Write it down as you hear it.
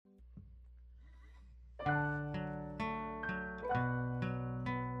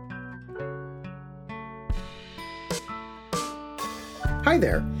Hi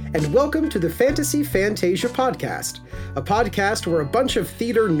there, and welcome to the Fantasy Fantasia podcast, a podcast where a bunch of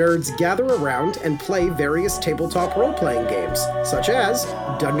theater nerds gather around and play various tabletop role-playing games, such as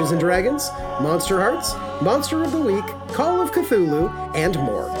Dungeons & Dragons, Monster Hearts, Monster of the Week, Call of Cthulhu, and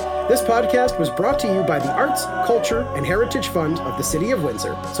more. This podcast was brought to you by the Arts, Culture, and Heritage Fund of the City of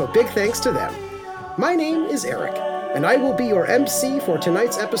Windsor, so big thanks to them. My name is Eric, and I will be your MC for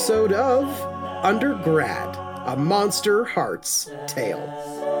tonight's episode of Undergrad, a Monster Hearts tale.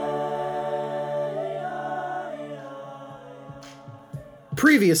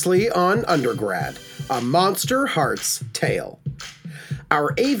 Previously on Undergrad, a Monster Hearts tale.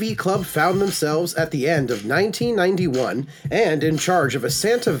 Our AV club found themselves at the end of 1991 and in charge of a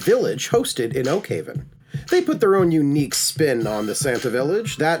Santa village hosted in Oakhaven. They put their own unique spin on the Santa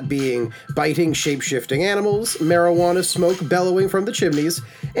village, that being biting, shape-shifting animals, marijuana smoke bellowing from the chimneys,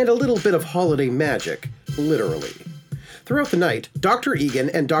 and a little bit of holiday magic, literally. Throughout the night, Dr. Egan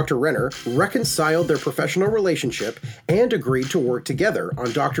and Dr. Renner reconciled their professional relationship and agreed to work together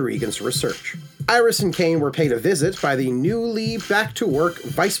on Dr. Egan's research. Iris and Kane were paid a visit by the newly back-to-work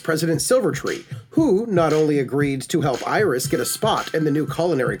Vice President Silvertree, who not only agreed to help Iris get a spot in the new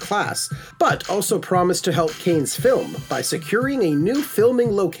culinary class, but also promised to help Kane's film by securing a new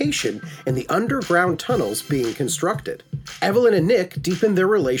filming location in the underground tunnels being constructed. Evelyn and Nick deepened their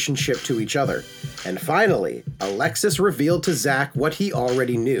relationship to each other. And finally, Alexis revealed to Zach what he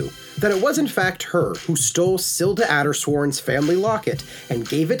already knew, that it was in fact her who stole Silda Addersworn's family locket and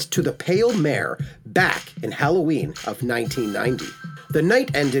gave it to the Pale Mare back in Halloween of 1990. The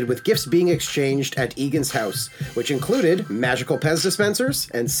night ended with gifts being exchanged at Egan's house, which included magical Pez dispensers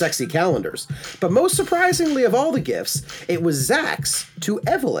and sexy calendars. But most surprisingly of all the gifts, it was Zach's to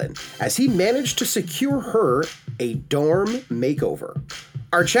Evelyn, as he managed to secure her a dorm makeover.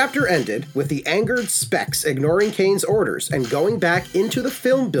 Our chapter ended with the angered Specs ignoring Kane's orders and going back into the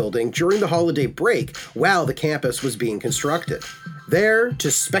film building during the holiday break while the campus was being constructed. There,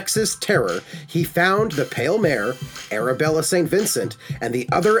 to Specs' terror, he found the Pale Mare, Arabella St. Vincent, and the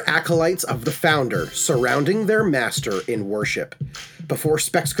other acolytes of the Founder surrounding their master in worship. Before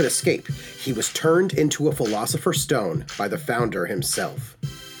Specs could escape, he was turned into a Philosopher's Stone by the Founder himself,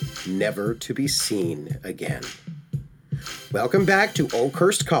 never to be seen again. Welcome back to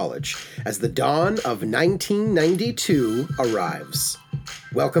Oakhurst College as the dawn of 1992 arrives.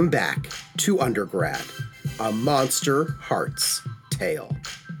 Welcome back to Undergrad, a Monster Hearts tale.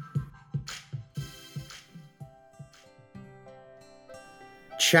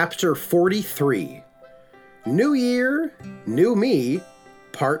 Chapter 43, New Year, New Me,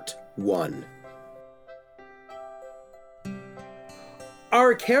 Part 1.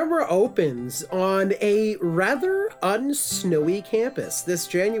 Our camera opens on a rather unsnowy campus. This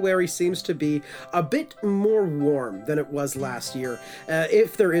January seems to be a bit more warm than it was last year.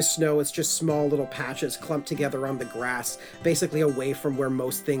 If there is snow, it's just small little patches clumped together on the grass, basically away from where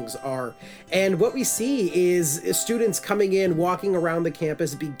most things are. And what we see is students coming in, walking around the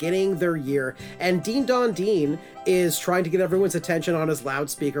campus, beginning their year, and Dean Don Dean is trying to get everyone's attention on his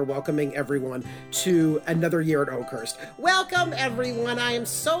loudspeaker, welcoming everyone to another year at Oakhurst. Welcome, everyone. I am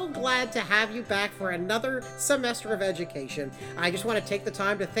so glad to have you back for another semester of education. I just want to take the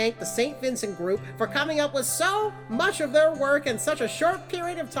time to thank the St. Vincent group for coming up with so much of their work in such a short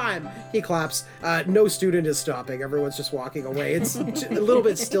period of time. He claps. No student is stopping. Everyone's just walking away. It's a little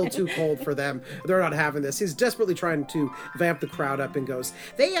bit still too cold for them. They're not having this. He's desperately trying to vamp the crowd up and goes,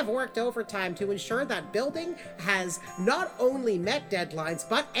 "They have worked overtime to ensure that building has not only met deadlines,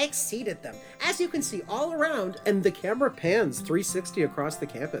 but exceeded them. As you can see all around," and the camera pans 360 across the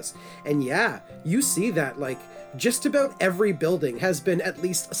campus. And yeah, you see that, like, just about every building has been at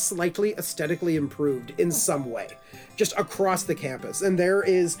least slightly aesthetically improved in some way, just across the campus. And there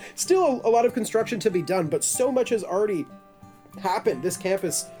is still a lot of construction to be done, but so much has already happened. This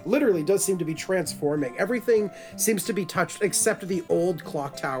campus literally does seem to be transforming. Everything seems to be touched except the old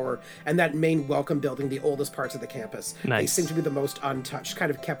clock tower and that main welcome building, the oldest parts of the campus. Nice. They seem to be the most untouched,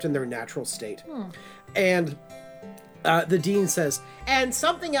 kind of kept in their natural state. And the dean says, "And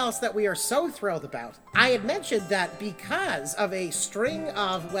something else that we are so thrilled about. I had mentioned that because of a string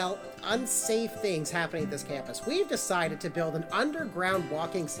of, well, unsafe things happening at this campus, we've decided to build an underground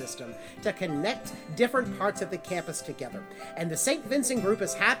walking system to connect different parts of the campus together. And the St. Vincent group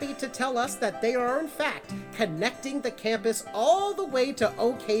is happy to tell us that they are, in fact, connecting the campus all the way to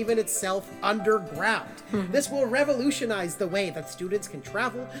Oakhaven itself underground. This will revolutionize the way that students can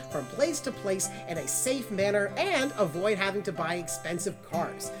travel from place to place in a safe manner and avoid having to buy expensive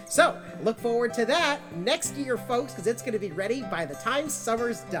cars. So, look forward to that next year, folks, because it's going to be ready by the time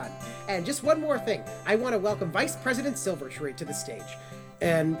summer's done. And just one more thing. I want to welcome Vice President Silvertree to the stage.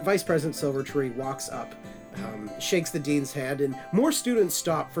 And Vice President Silvertree walks up, shakes the dean's hand, and more students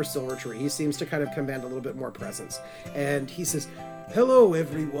stop for Silvertree. He seems to kind of command a little bit more presence. And he says, "Hello,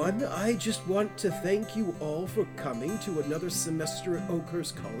 everyone. I just want to thank you all for coming to another semester at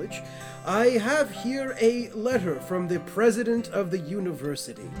Oakhurst College. I have here a letter from the president of the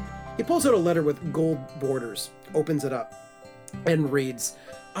university." He pulls out a letter with gold borders, opens it up, and reads,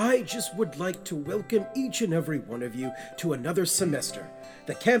 "I just would like to welcome each and every one of you to another semester.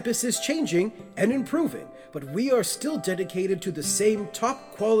 The campus is changing and improving, but we are still dedicated to the same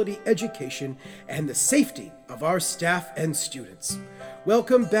top quality education and the safety of our staff and students.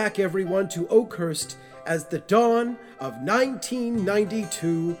 Welcome back, everyone, to Oakhurst as the dawn of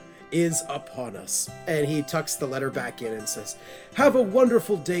 1992 is upon us." And he tucks the letter back in and says, "Have a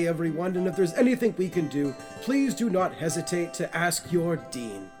wonderful day, everyone, and if there's anything we can do, please do not hesitate to ask your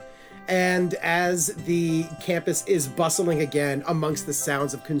dean." And as the campus is bustling again amongst the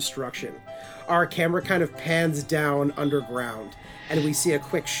sounds of construction, our camera kind of pans down underground, and we see a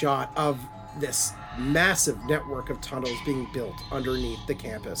quick shot of this massive network of tunnels being built underneath the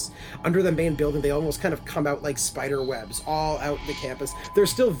campus. Under the main building, they almost kind of come out like spider webs all out the campus. They're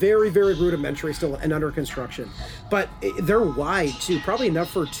still very, very rudimentary still and under construction, but they're wide too, probably enough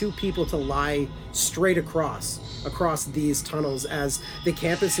for two people to lie straight across these tunnels as the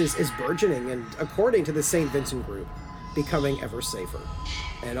campus is burgeoning and, according to the St. Vincent group, becoming ever safer.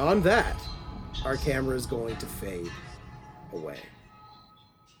 And on that, our camera is going to fade away.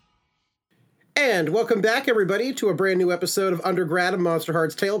 And welcome back, everybody, to a brand new episode of Undergrad, a Monster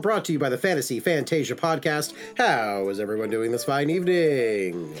Heart's Tale, brought to you by the Fantasy Fantasia podcast. How is everyone doing this fine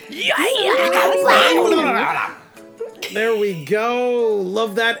evening? There we go.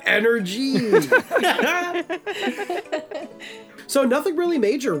 Love that energy. So nothing really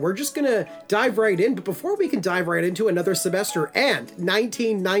major. We're just going to dive right in. But before we can dive right into another semester and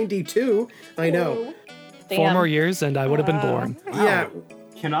 1992, I know. Damn. 4 more years and I would have been born. Wow. Yeah.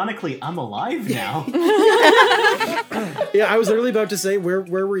 Canonically, I'm alive now. Yeah, I was literally about to say, where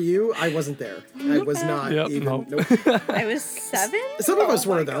were you? I wasn't there. I was not even. Nope. Nope. I was 7? Some of us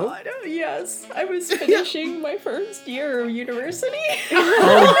were, though. God, yes, I was finishing my first year of university.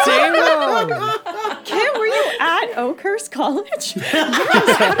 Oh, damn! Kim, were you at Oakhurst College?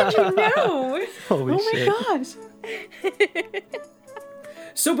 Yes, how did you know? Holy shit. Oh my god.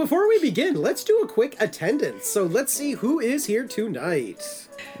 So before we begin, let's do a quick attendance. So let's see who is here tonight.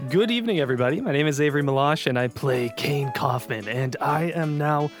 Good evening, everybody. My name is Avery Milosh, and I play Kane Kaufman, and I am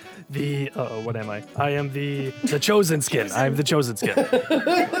now the... what am I? I am the Chosen Skin. I'm the Chosen Skin.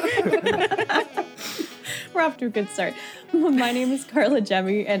 We're off to a good start. My name is Carla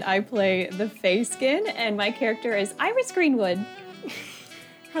Jemmy, and I play the Fae Skin, and my character is Iris Greenwood.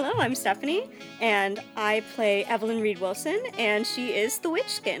 Hello, I'm Stephanie, and I play Evelyn Reed Wilson, and she is the Witch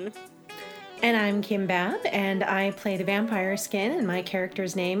Skin. And I'm Kim Babb, and I play the Vampire Skin, and my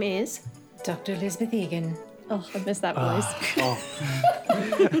character's name is Dr. Elizabeth Egan. Oh, I miss that voice.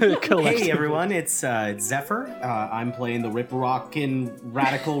 Hey everyone, it's Zephyr. I'm playing the rip-rockin',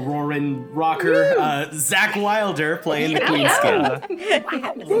 radical roaring rocker, Zach Wilder, playing the Queen Skin.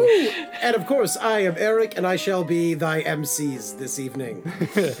 And of course, I am Eric, and I shall be thy MCs this evening.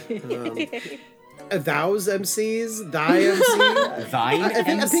 Thou's MCs? Thy MCs? Thine I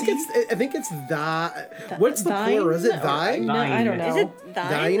think it's thy. What's the plural? Is it thy? No, I don't know. Is it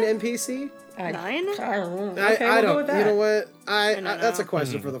Thine thine? NPC? Nine? I don't know. I we'll go don't. with that. You know what? don't that's a know.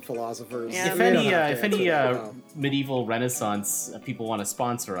 question for the philosophers. Yeah. If They don't any, have to if answer any it. I don't know. medieval Renaissance people want to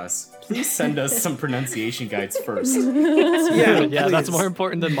sponsor us, please send us some pronunciation guides first. Yeah, that's please. more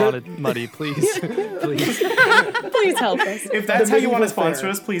important than muddy, please. Please. Please help us. If that's how you want to medieval sponsor fair.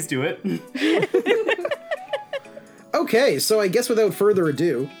 us, please do it. Okay, so I guess without further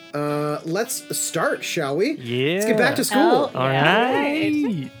ado, let's start, shall we? Yeah. Let's get back to school. All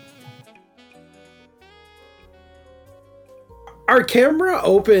right. Our camera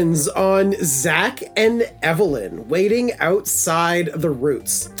opens on Zach and Evelyn waiting outside the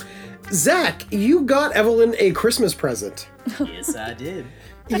Roots. Zach, you got Evelyn a Christmas present. Yes, I did.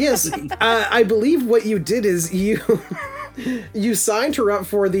 Yes, I believe what you did is you signed her up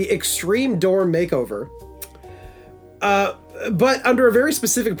for the Extreme Dorm Makeover. But under a very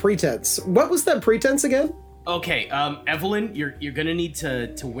specific pretense. What was that pretense again? Okay, Evelyn, you're gonna need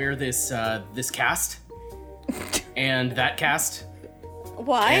to wear this this cast and that cast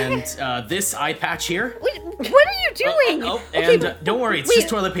Why? and this eye patch here. Wait, what are you doing? And don't worry, it's wait. just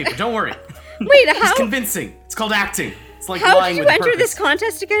toilet paper. Don't worry. Wait, It's how? convincing. It's called acting. It's like How lying did you with enter purpose. this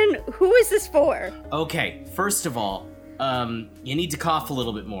contest again? Who is this for? Okay, first of all, you need to cough a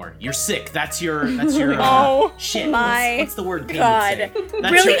little bit more. You're sick. That's your Oh shit. my What's the word? God. Kane would say?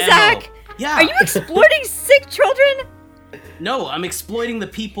 That's Really, your MO. Zach? Yeah. Are you exploiting sick children? No, I'm exploiting the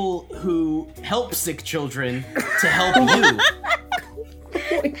people who help sick children to help you.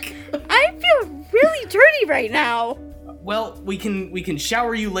 I feel really dirty right now. Well, we can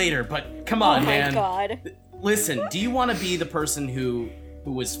shower you later, but come on, Oh my man. God. Listen, do you want to be the person who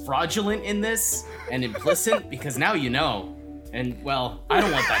was fraudulent in this and implicit? Because now you know. And, well, I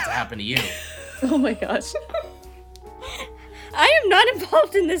don't want that to happen to you. Oh my gosh. I am not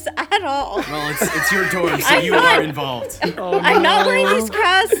involved in this at all. Well, it's your dorm, so I'm you not- are involved. I'm not wearing these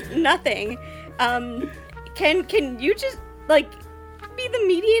crafts. Nothing. Can you just be the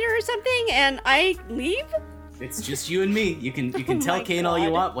mediator or something and I leave? It's just you and me. You can tell my Kane all you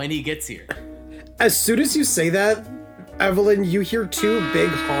God. want when he gets here. As soon as you say that, Evelyn, you hear two big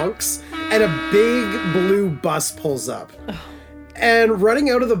honks and a big blue bus pulls up. And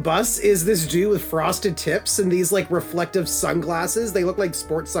running out of the bus is this dude with frosted tips and these reflective sunglasses. They look like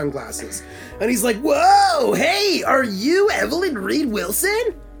sports sunglasses. And he's like, "Whoa, hey, are you Evelyn Reed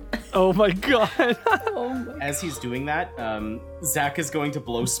Wilson?" Oh my god. Oh my. As he's doing that, Zach is going to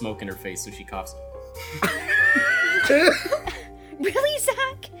blow smoke in her face so she coughs. Really,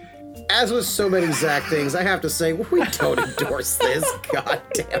 Zach? As with so many Zach things, I have to say, we don't endorse this. God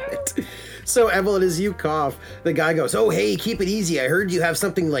damn it. So, Evelyn, as you cough, the guy goes, "Oh, hey, keep it easy. I heard you have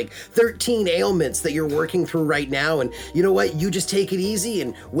something like 13 ailments that you're working through right now. And you know what? You just take it easy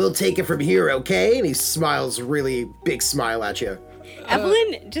and we'll take it from here, okay?" And he smiles, really big smile at you.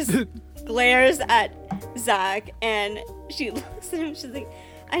 Evelyn just glares at Zach and she looks at him. She's like,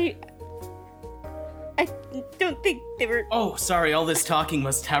 I don't think they were. Oh, sorry, all this talking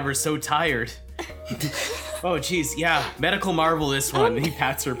must have her so tired. Oh, geez, yeah, medical marvel this one. He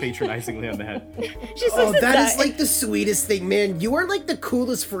pats her patronizingly on the head. She Oh, looks at that is Zach. the sweetest thing, man. You are the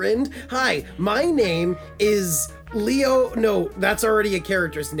coolest friend. Hi, my name is Leo. No, that's already a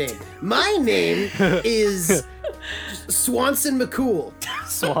character's name. My name is Swanson McCool.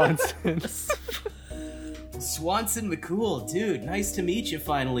 Swanson. Swanson McCool, dude, nice to meet you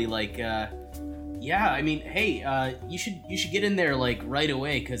finally. Yeah, I mean, hey, you should get in there right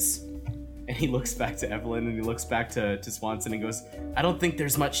away, cause. And he looks back to Evelyn and he looks back to Swanson and goes, "I don't think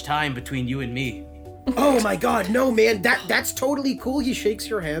there's much time between you and me." Oh my god, no, man, that's totally cool. He shakes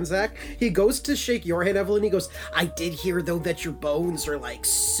your hand, Zach. He goes to shake your hand, Evelyn. He goes, "I did hear though that your bones are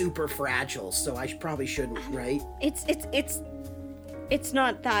super fragile, so I probably shouldn't, right?" It's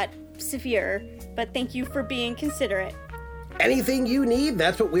not that severe, but thank you for being considerate. Anything you need,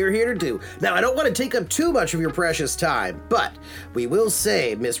 that's what we're here to do. Now, I don't want to take up too much of your precious time, but we will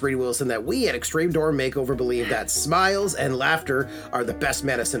say, Miss Reed Wilson, that we at Extreme Dorm Makeover believe that smiles and laughter are the best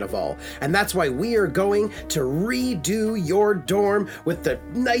medicine of all. And that's why we are going to redo your dorm with the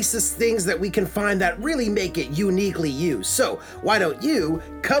nicest things that we can find that really make it uniquely you. So, why don't you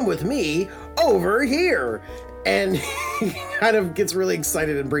come with me over here? And he kind of gets really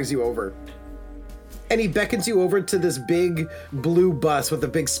excited and brings you over. And he beckons you over to this big blue bus with a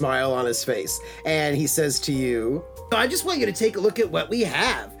big smile on his face. And he says to you, "I just want you to take a look at what we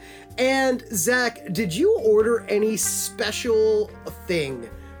have." And Zach, did you order any special thing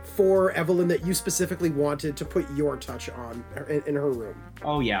for Evelyn that you specifically wanted to put your touch on in her room?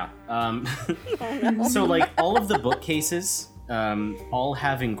 Oh yeah. So all of the bookcases all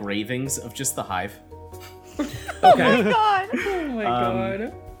have engravings of just the hive. Okay. God. Oh my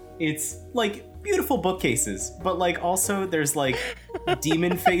god. It's beautiful bookcases, but also there's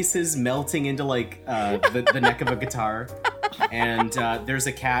demon faces melting into the neck of a guitar, and there's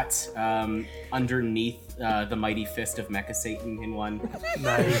a cat underneath the mighty fist of Mecha Satan in one.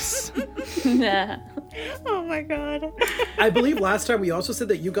 Nice. Nah. Oh my God. I believe last time we also said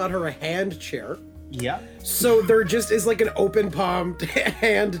that you got her a hand chair. Yeah. So there just is an open palmed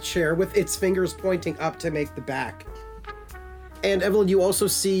hand chair with its fingers pointing up to make the back. And Evelyn, you also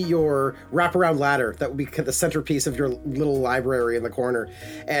see your wraparound ladder that would be the centerpiece of your little library in the corner.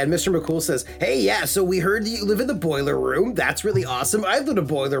 And Mr. McCool says, "Hey, yeah, so we heard that you live in the boiler room. That's really awesome. I lived in a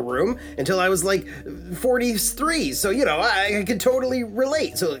boiler room until I was 43. So, I can totally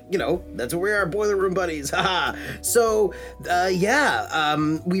relate. So, that's what we are, boiler room buddies. Haha. So,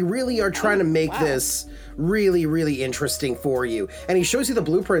 we really are trying to make this really, really interesting for you." And he shows you the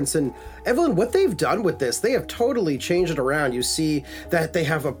blueprints. And Evelyn, what they've done with this, they have totally changed it around. You see that they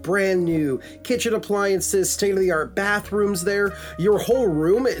have a brand new kitchen appliances, state-of-the-art bathrooms there. Your whole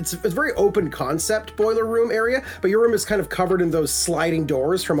room, it's a very open concept boiler room area, but your room is kind of covered in those sliding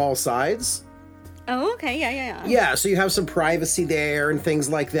doors from all sides. Oh, okay. Yeah. Yeah, so you have some privacy there and things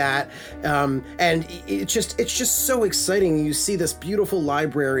like that, and it's just so exciting. You see this beautiful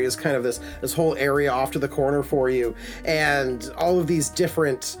library as kind of this whole area off to the corner for you, and all of these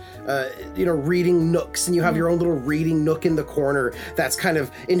different reading nooks, and you have your own little reading nook in the corner that's kind of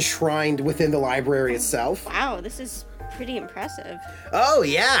enshrined within the library itself. Wow, this is pretty impressive. Oh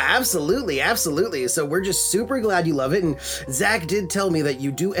yeah, absolutely. So we're just super glad you love it. And Zach did tell me that you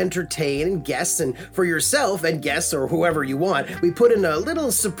do entertain and guests, and for yourself and guests or whoever you want, we put in a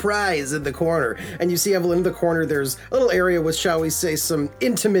little surprise in the corner. And you see, Evelyn, in the corner, there's a little area with, shall we say, some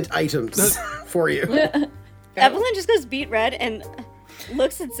intimate items for you. Evelyn just goes beet red and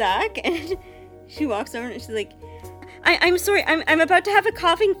looks at Zach, and she walks over and she's like, I'm sorry, I'm about to have a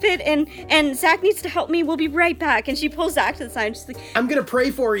coughing fit, and Zach needs to help me. We'll be right back. And she pulls Zach to the side. And she's like, I'm gonna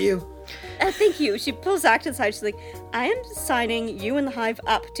pray for you. Thank you. She pulls Zach to the side. She's like, I am signing you and the Hive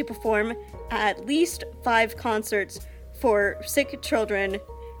up to perform at least 5 concerts for sick children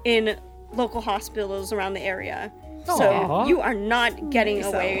in local hospitals around the area. Aw. So you are not getting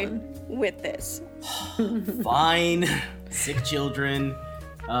Nice, away Ellen. with this. Fine. Sick children.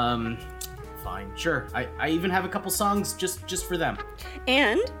 Fine. Sure. I even have a couple songs just for them.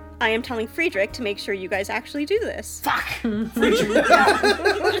 And I am telling Friedrich to make sure you guys actually do this. Fuck! The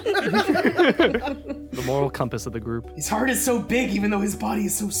moral compass of the group. His heart is so big even though his body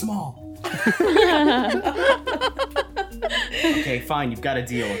is so small. Okay, fine. You've got a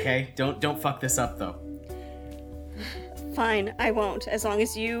deal, okay? Don't fuck this up though. Fine, I won't, as long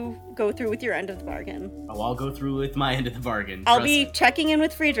as you go through with your end of the bargain. Oh, I'll go through with my end of the bargain. I'll Trust be me. checking in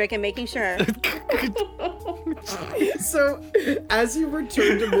with Friedrich and making sure. So, as you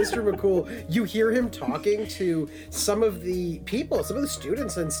return to Mr. McCool, you hear him talking to some of the people, some of the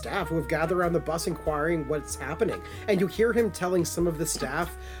students and staff who have gathered around the bus inquiring what's happening. And you hear him telling some of the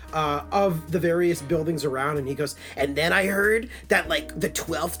staff of the various buildings around, and he goes, and then I heard that, like, the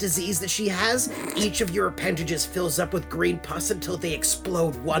 12th disease that she has, each of your appendages fills up with green pus until they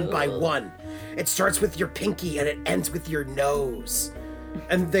explode one by one. It starts with your pinky and it ends with your nose.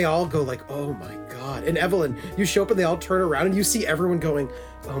 And they all go like, oh my God. And Evelyn, you show up and they all turn around and you see everyone going,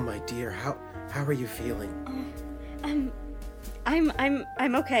 oh my dear, how are you feeling?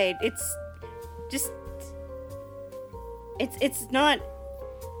 I'm okay. It's just, it's not,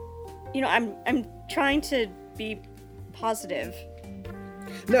 I'm trying to be positive.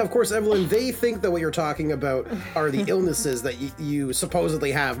 Now, of course, Evelyn, they think that what you're talking about are the illnesses that you supposedly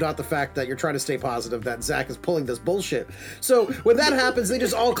have, not the fact that you're trying to stay positive that Zach is pulling this bullshit. So when that happens, they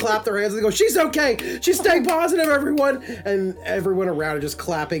just all clap their hands and they go, she's okay! She's staying positive, everyone! And everyone around are just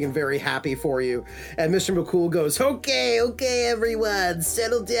clapping and very happy for you. And Mr. McCool goes, okay, everyone,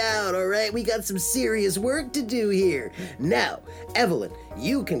 settle down, all right? We got some serious work to do here. Now, Evelyn,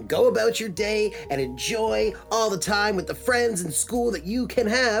 you can go about your day and enjoy all the time with the friends in school that you can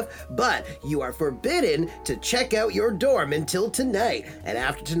have, but you are forbidden to check out your dorm until tonight. And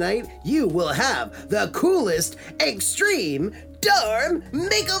after tonight, you will have the coolest extreme dorm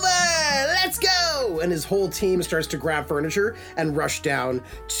makeover! Let's go! And his whole team starts to grab furniture and rush down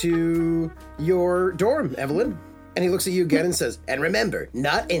to your dorm, Evelyn. And he looks at you again and says, and remember,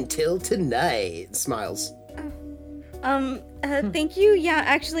 not until tonight. Smiles. Thank you. Yeah,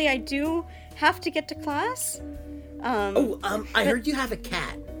 actually, I do have to get to class. I heard you have a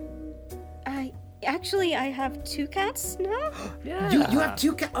cat. I have 2 cats now. Yeah. You have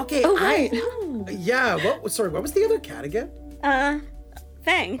 2 cats? Okay, Oh, right. Yeah, what was the other cat again?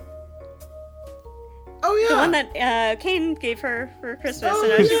 Fang. Oh, yeah. The one that Kane gave her for Christmas, and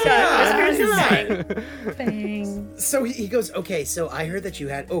now she's got whiskers and Fang. Bang. So he goes, okay, so I heard that you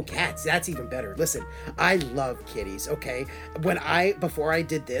had, cats, that's even better. Listen, I love kitties, okay? Before I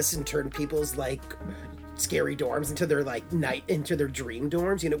did this and turned people's, like, scary dorms into their dream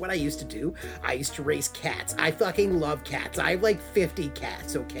dorms, you know what I used to do? I used to raise cats. I fucking love cats. I have like 50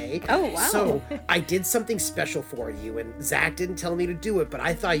 cats, okay? Oh, wow. So I did something special for you, and Zach didn't tell me to do it, but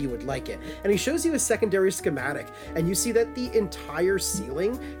I thought you would like it. And he shows you a secondary schematic, and you see that the entire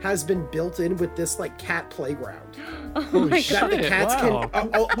ceiling has been built in with this like cat playground. Oh my shit. god. That the cats Wow.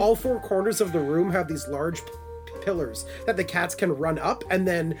 can, all 4 corners of the room have these large pillars that the cats can run up, and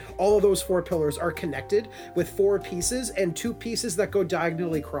then all of those 4 pillars are connected with 4 pieces and 2 pieces that go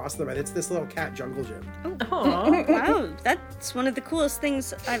diagonally across them, and it's this little cat jungle gym. Aw. Wow, that's one of the coolest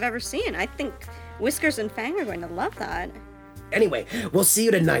things I've ever seen. I think Whiskers and Fang are going to love that. Anyway, we'll see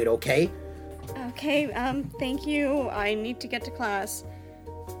you tonight, okay? Okay, thank you. I need to get to class.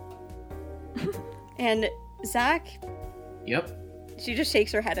 And Zach, Yep. she just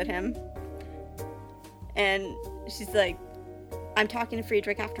shakes her head at him. And she's like, I'm talking to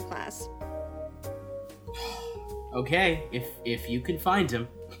Friedrich after class. Okay, if you can find him.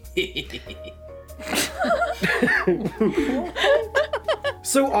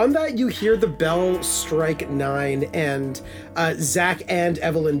 So on that, you hear the bell strike 9, and Zach and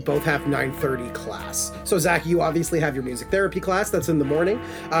Evelyn both have 9:30 class. So Zach, you obviously have your music therapy class that's in the morning.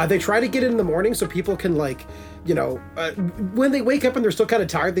 They try to get in the morning so people can when they wake up and they're still kind of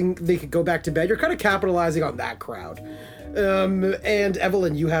tired, they could go back to bed. You're kind of capitalizing on that crowd. And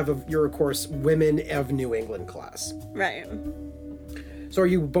Evelyn, you have your, of course, Women of New England class. Right. So are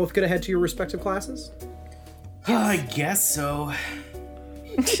you both going to head to your respective classes? I guess so.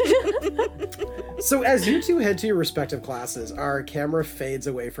 So as you two head to your respective classes, our camera fades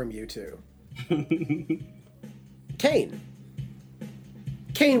away from you two. Kane,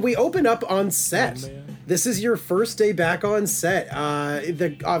 we open up on set. This is your first day back on set.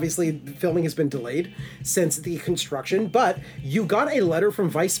 Obviously, filming has been delayed since the construction, but you got a letter from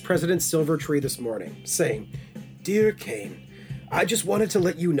Vice President Silvertree this morning saying, "Dear Kane, I just wanted to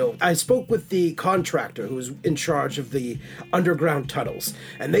let you know, I spoke with the contractor who's in charge of the underground tunnels,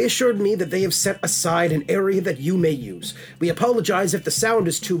 and they assured me that they have set aside an area that you may use. We apologize if the sound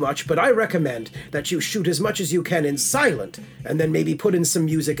is too much, but I recommend that you shoot as much as you can in silent, and then maybe put in some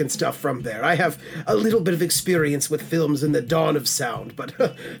music and stuff from there. I have a little bit of experience with films in the dawn of sound, but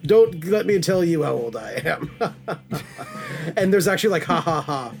don't let me tell you how old I am." And there's actually like ha ha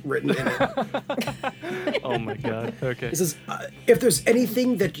ha written in it. Oh my god. Okay. It says, "If there's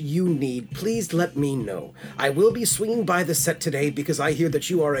anything that you need, please let me know. I will be swinging by the set today because I hear that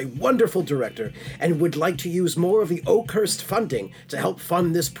you are a wonderful director and would like to use more of the Oakhurst funding to help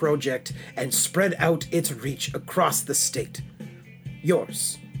fund this project and spread out its reach across the state.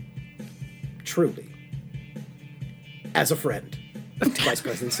 Yours, truly, as a friend, Vice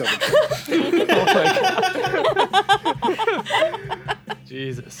President Silvertree."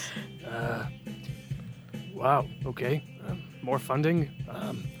 Jesus. Wow. Okay. More funding.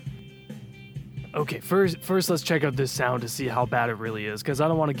 Okay. First, let's check out this sound to see how bad it really is, because I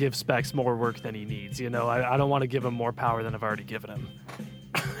don't want to give Specs more work than he needs. I don't want to give him more power than I've already given him.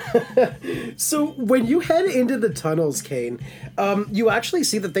 So when you head into the tunnels, Kane, you actually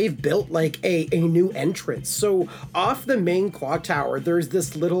see that they've built like a new entrance. So off the main clock tower, there's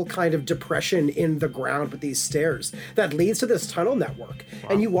this little kind of depression in the ground with these stairs that leads to this tunnel network. Wow.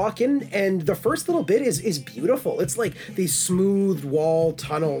 And you walk in, and the first little bit is beautiful. It's like these smooth wall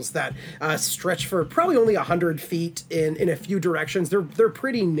tunnels that stretch for probably only 100 feet in a few directions. They're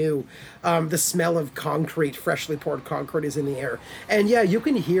pretty new. The smell of concrete, freshly poured concrete, is in the air. And yeah, you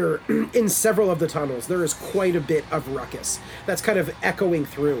can hear in several of the tunnels, there is quite a bit of ruckus that's kind of echoing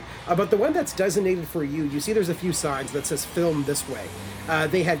through. But the one that's designated for you see there's a few signs that says "Film this way."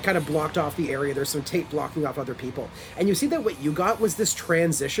 They had kind of blocked off the area. There's some tape blocking off other people. And you see that what you got was this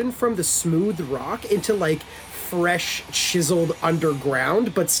transition from the smooth rock into like fresh, chiseled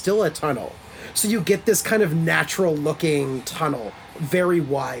underground, but still a tunnel. So you get this kind of natural looking tunnel, very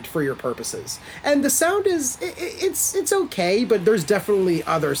wide for your purposes. And the sound is, it's okay, but there's definitely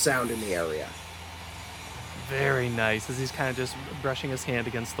other sound in the area. Very nice, as he's kind of just brushing his hand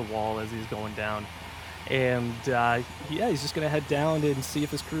against the wall as he's going down. And he's just going to head down and see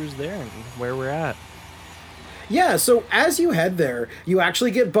if his crew's there and where we're at. Yeah, so as you head there, you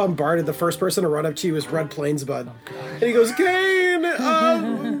actually get bombarded. The first person to run up to you is Red Plains Bud. And he goes, "Kane,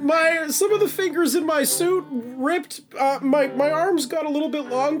 some of the fingers in my suit ripped. My arms got a little bit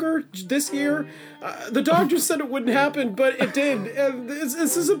longer this year. The doctor said it wouldn't happen, but it did.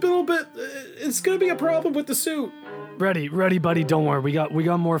 This is a little bit, it's going to be a problem with the suit." Ready, buddy. Don't worry. We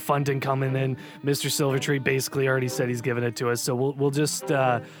got more funding coming in. Mr. Silvertree basically already said he's giving it to us, so we'll just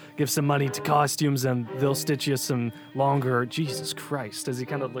give some money to costumes, and they'll stitch you some longer. Jesus Christ! As he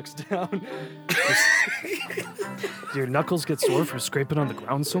kind of looks down, your knuckles get sore from scraping on the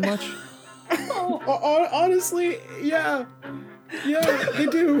ground so much. Honestly, yeah. Yeah, they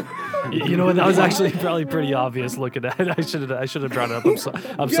do. You know what? That was actually probably pretty obvious looking at it. I should have brought it up.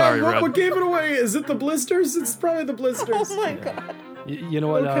 I'm sorry, Red. What gave it away? Is it the blisters? It's probably the blisters. Oh my god. You know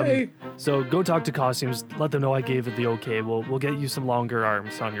what? Okay. So go talk to costumes. Let them know I gave it the okay. We'll get you some longer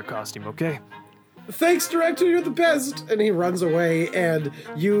arms on your costume, okay? Thanks, director, you're the best. And he runs away, and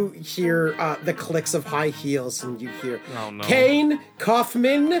you hear the clicks of high heels, and you hear, "Oh, no. Kane,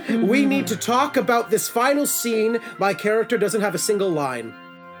 Kaufman, we need to talk about this final scene. My character doesn't have a single line."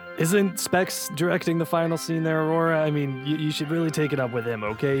 Isn't Specs directing the final scene there, Aurora? I mean, you should really take it up with him,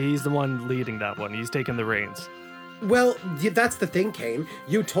 okay? He's the one leading that one. He's taking the reins. Well, that's the thing, Kane.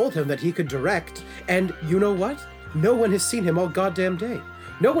 You told him that he could direct, and you know what? No one has seen him all goddamn day.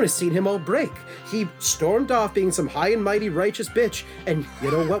 No one has seen him all break. He stormed off being some high and mighty righteous bitch, and you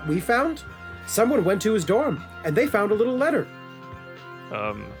know what we found? someone went to his dorm and they found a little letter.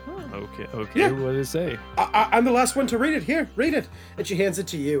 Okay, Yeah. what did it say? I'm the last one to read it. Here, read it. And she hands it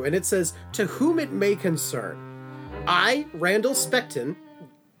to you, and it says, "To whom it may concern, I, Randall Specton,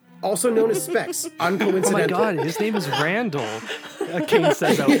 also known as Specs, uncoincidental." Oh my god, his name is Randall. Kane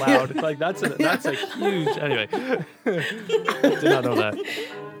says out loud. Like that's a huge. Anyway, did not know that.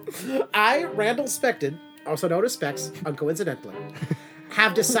 I, Randall Specton, also known as Specs, uncoincidentally,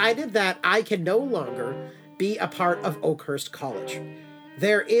 have decided that I can no longer be a part of Oakhurst College.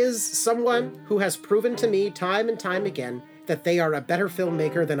 There is someone who has proven to me time and time again that they are a better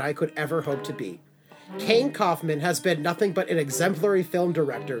filmmaker than I could ever hope to be. Kane Kaufman has been nothing but an exemplary film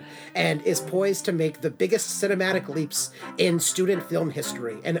director and is poised to make the biggest cinematic leaps in student film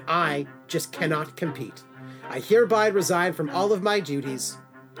history, and I just cannot compete. I hereby resign from all of my duties.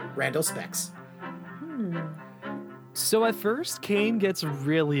 Randall Specs. So at first, Kane gets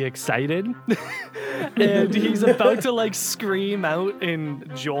really excited, and he's about to like scream out in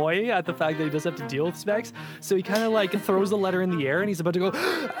joy at the fact that he doesn't have to deal with Specs. So he kind of like throws the letter in the air, and he's about to go,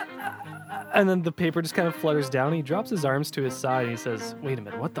 and then the paper just kind of flutters down. And he drops his arms to his side, and he says, "Wait a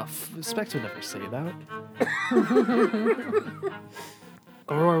minute, what the Specs would never say that."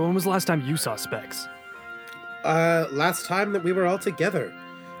 Aurora, when was the last time you saw Specs? Last time that we were all together.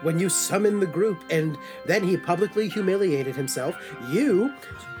 When you summoned the group, and then he publicly humiliated himself, you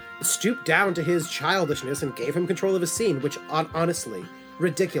stooped down to his childishness and gave him control of a scene, which, honestly,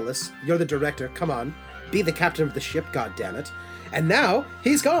 ridiculous. You're the director, come on. Be the captain of the ship, goddammit. And now,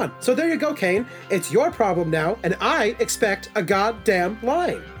 he's gone. So there you go, Kane. It's your problem now, and I expect a goddamn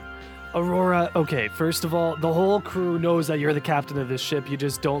line. Aurora, okay, first of all, the whole crew knows that you're the captain of this ship. You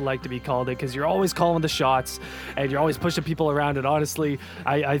just don't like to be called it because you're always calling the shots and you're always pushing people around. And honestly,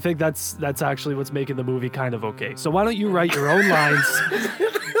 I think that's actually what's making the movie kind of okay. So why don't you write your own lines?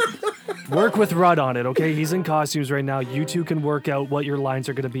 Work with Rudd on it, okay? He's in costumes right now. You two can work out what your lines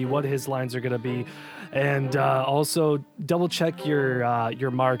are going to be, what his lines are going to be. And also double check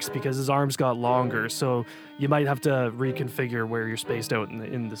your marks because his arms got longer, so you might have to reconfigure where you're spaced out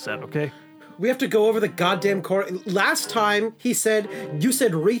in the set, okay? We have to go over the goddamn core. Last time, you said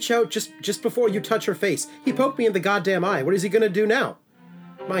reach out just before you touch her face. He poked me in the goddamn eye. What is he gonna do now?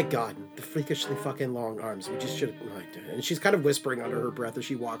 My god, the freakishly fucking long arms. We just should have... And she's kind of whispering under her breath as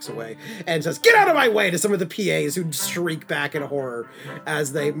she walks away and says, "Get out of my way!" to some of the PAs who shriek back in horror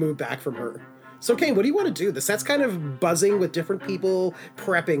as they move back from her. So, Kane, what do you want to do? The set's kind of buzzing with different people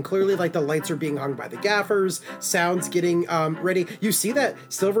prepping. Clearly, like, the lights are being hung by the gaffers, sound's getting ready. You see that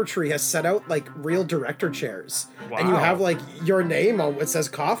Silvertree has set out, like, real director chairs. Wow. And you have, like, your name on what says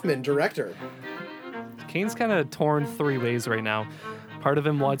Kaufman, director. Kane's kind of torn three ways right now. Part of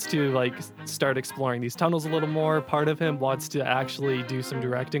him wants to, like, start exploring these tunnels a little more. Part of him wants to actually do some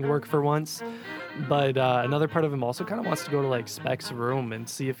directing work for once. But another part of him also kind of wants to go to, like, Specs' room and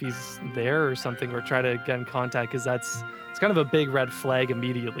see if he's there or something, or try to get in contact, because it's kind of a big red flag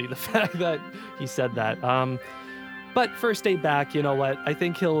immediately, the fact that he said that. But first day back, you know what? I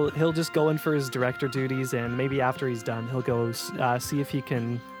think he'll just go in for his director duties, and maybe after he's done, he'll go see if he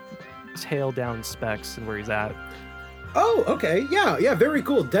can tail down Specs and where he's at. Oh, okay. Yeah, very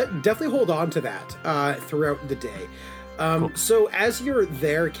cool. Definitely hold on to that throughout the day. Cool. So as you're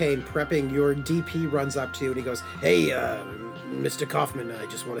there, Kane, prepping, your DP runs up to you and he goes, "Hey, Mr. Kaufman, I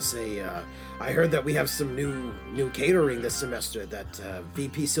just want to say, I heard that we have some new catering this semester, that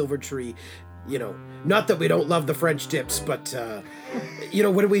VP Silvertree, you know, not that we don't love the French dips, but, you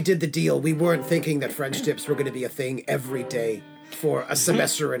know, when we did the deal, we weren't thinking that French dips were going to be a thing every day for a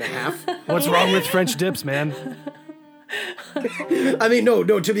semester and a half." What's wrong with French dips, man? I mean, no,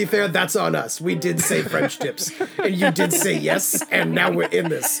 to be fair, that's on us. We did say French dips, and you did say yes, and now we're in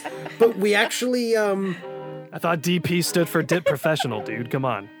this. But we actually, I thought DP stood for Dip Professional, dude. Come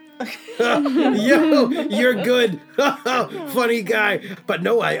on. Yo, you're good. Funny guy. But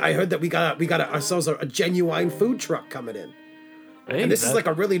no, I heard that we got ourselves a genuine food truck coming in. Hey, and this is like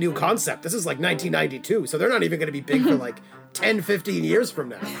a really new concept. This is like 1992, so they're not even going to be big for like 10, 15 years from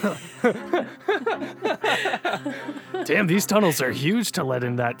now. Damn, these tunnels are huge to let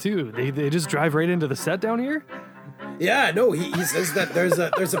in that too. They just drive right into the set down here? Yeah, no, he says that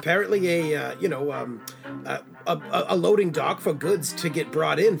there's apparently a loading dock for goods to get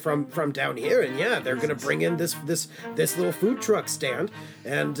brought in from down here, and yeah, they're gonna bring in this little food truck stand,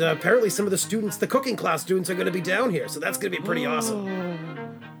 and apparently some of the cooking class students are gonna be down here, so that's gonna be pretty awesome.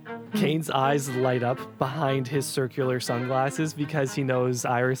 Kane's eyes light up behind his circular sunglasses because he knows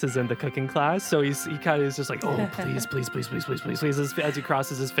Iris is in the cooking class. So he kind of is just like, oh, please, please, please, please, please, please, please, as he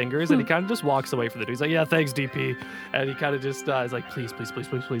crosses his fingers, and he kind of just walks away from the door. He's like, yeah, thanks, DP. And he kind of just is like, please, please, please,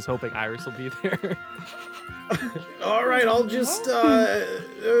 please, please, hoping Iris will be there. All right, I'll just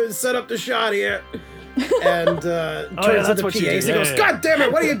set up the shot here. And turns to the PAs and goes, God damn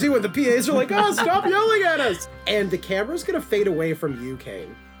it, what are you doing? The PAs are like, oh, stop yelling at us. And the camera's going to fade away from you,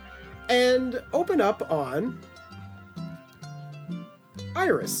 Kane, and open up on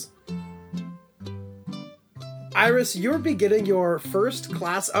Iris. Iris, you're beginning your first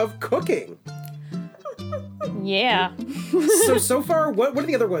class of cooking. Yeah. So far, what are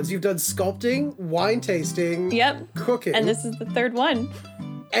the other ones? You've done sculpting, wine tasting, Yep. cooking. And this is the third one.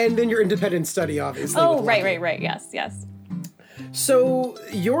 And then your independent study, obviously. Oh, with right. Lucky. Yes. So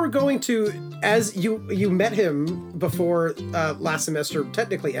you're going to, as you met him before last semester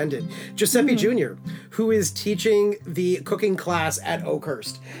technically ended, Giuseppe Jr., who is teaching the cooking class at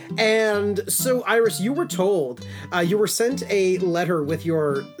Oakhurst. And so, Iris, you were told, you were sent a letter with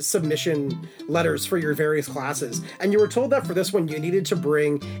your submission letters for your various classes, and you were told that for this one you needed to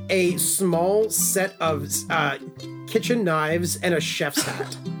bring a small set of kitchen knives and a chef's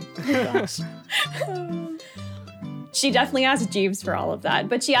hat. Gosh. She definitely asked Jeeves for all of that,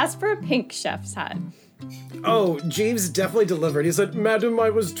 but she asked for a pink chef's hat. Oh, Jeeves definitely delivered. He said, Madam, I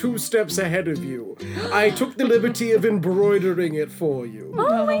was 2 steps ahead of you. I took the liberty of embroidering it for you.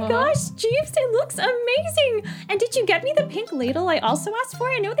 Oh my gosh, Jeeves, it looks amazing! And did you get me the pink ladle I also asked for?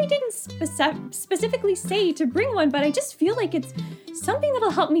 I know they didn't specifically say to bring one, but I just feel like it's something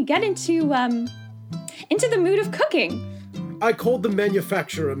that'll help me get into the mood of cooking. I called the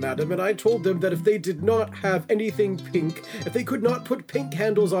manufacturer, madam, and I told them that if they did not have anything pink, if they could not put pink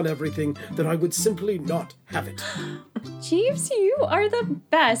handles on everything, then I would simply not have it. Jeeves, you are the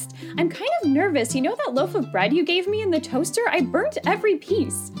best. I'm kind of nervous. You know that loaf of bread you gave me in the toaster? I burnt every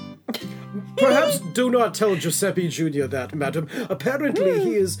piece. Perhaps do not tell Giuseppe Jr. that, madam. Apparently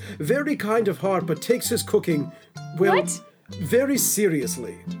he is very kind of heart, but takes his cooking, well, What? very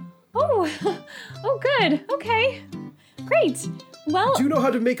seriously. Oh, good. Okay. Great. Well, Do you know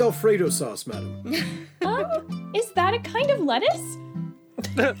how to make Alfredo sauce, madam? is that a kind of lettuce?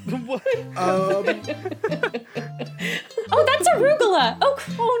 What? Oh, that's arugula.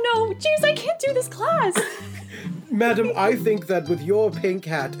 Oh no. Jeez, I can't do this class. Madam, I think that with your pink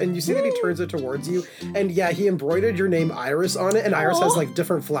hat, and you see that he turns it towards you, and yeah, he embroidered your name Iris on it, and Iris has like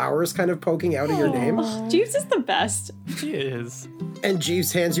different flowers kind of poking out of your name. Jeeves is the best. She is. And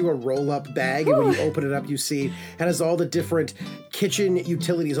Jeeves hands you a roll-up bag, and when you open it up, you see it has all the different kitchen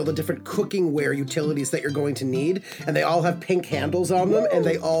utilities, all the different cooking-ware utilities that you're going to need, and they all have pink handles on them, and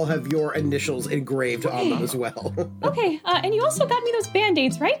they all have your initials engraved on them as well. Okay, and you also got me those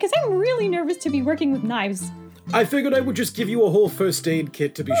Band-Aids, right? Because I'm really nervous to be working with knives. I figured I would just give you a whole first aid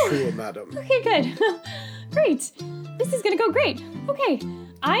kit to be sure, madam. Okay, good. Great. This is gonna go great. Okay,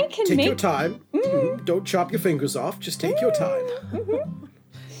 I can Take make... your time. Don't chop your fingers off. Just take your time.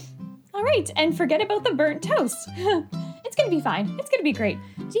 All right, and forget about the burnt toast. It's gonna be fine. It's gonna be great.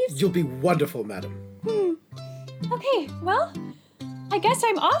 Jeeves. You'll be wonderful, madam. Okay, well, I guess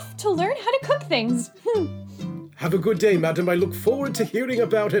I'm off to learn how to cook things. Have a good day, madam. I look forward to hearing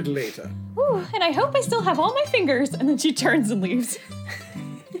about it later. Ooh, and I hope I still have all my fingers. And then she turns and leaves.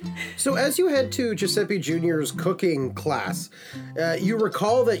 So as you head to Giuseppe Jr.'s cooking class, you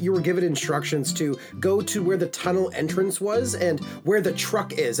recall that you were given instructions to go to where the tunnel entrance was and where the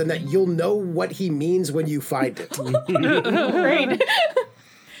truck is, and that you'll know what he means when you find it. Great.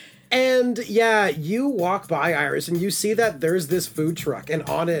 And yeah, you walk by, Iris, and you see that there's this food truck, and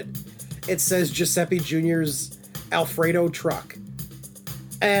on it, it says Giuseppe Jr.'s Alfredo truck.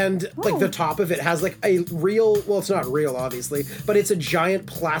 And like the top of it has like a real, well, it's not real, obviously, but it's a giant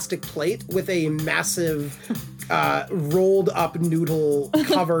plastic plate with a massive rolled up noodle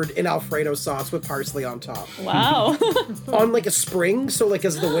covered in Alfredo sauce with parsley on top. Wow. On like a spring, so like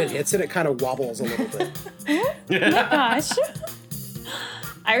as the wind hits it, it kind of wobbles a little bit. Oh my gosh.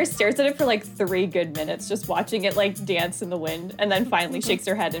 Iris stares at it for like 3 good minutes, just watching it like dance in the wind, and then finally shakes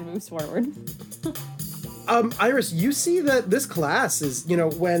her head and moves forward. Iris, you see that this class is,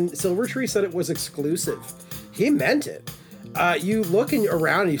 when Silvertree said it was exclusive, he meant it. You look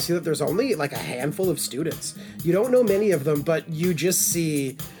around and you see that there's only like a handful of students. You don't know many of them, but you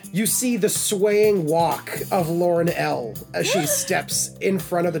see the swaying walk of Lauren L. as she steps in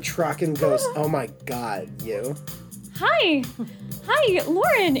front of the truck and goes, "Oh my God, you." Hi,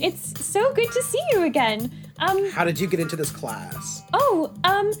 Lauren. It's so good to see you again. How did you get into this class?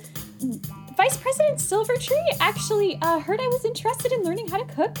 Vice President Silvertree actually heard I was interested in learning how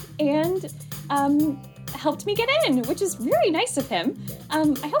to cook and helped me get in, which is very nice of him.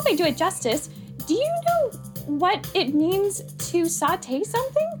 I hope I do it justice. Do you know what it means to saute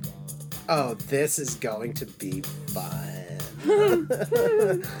something? Oh, this is going to be fun.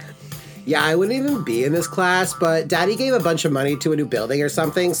 Yeah, I wouldn't even be in this class, but Daddy gave a bunch of money to a new building or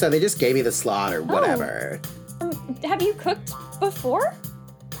something, so they just gave me the slot or whatever. Have you cooked before?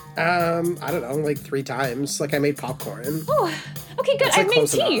 I don't know, like 3 times. Like I made popcorn. Oh, okay, good. That's, I've like, made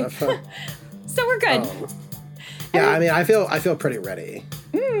close tea. enough. So we're good. Oh. Yeah, I mean, I feel pretty ready.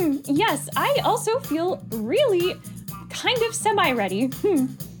 Yes, I also feel really kind of semi-ready.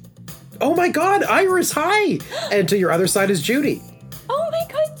 Oh my God, Iris, hi! And to your other side is Judy. Oh my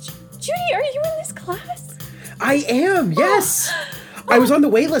god, Judy, are you in this class? I am, yes! I was on the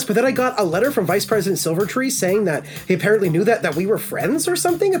wait list, but then I got a letter from Vice President Silvertree saying that he apparently knew that we were friends or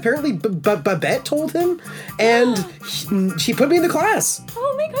something. Apparently Babette told him, and she put me in the class.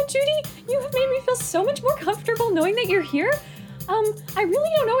 Oh my god, Judy, you have made me feel so much more comfortable knowing that you're here. I really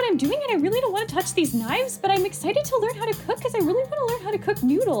don't know what I'm doing, and I really don't want to touch these knives, but I'm excited to learn how to cook because I really want to learn how to cook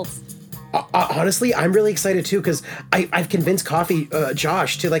noodles. Honestly, I'm really excited too because I've convinced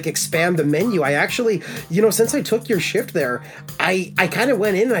Josh to like expand the menu. I actually, since I took your shift there, I kind of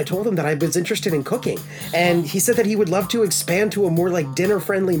went in and I told him that I was interested in cooking, and he said that he would love to expand to a more like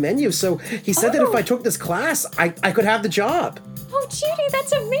dinner-friendly menu. So he said that if I took this class, I could have the job. Oh, Judy,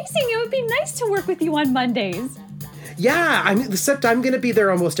 that's amazing. It would be nice to work with you on Mondays. Yeah, except I'm gonna be there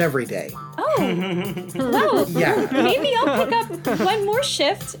almost every day. Oh, well, Yeah. maybe I'll pick up one more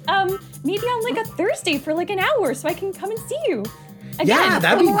shift. Maybe on like a Thursday for like an hour so I can come and see you. Again, Yeah,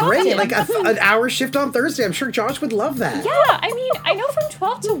 that'd be more great. often. Like an hour shift on Thursday. I'm sure Josh would love that. Yeah, I mean, I know from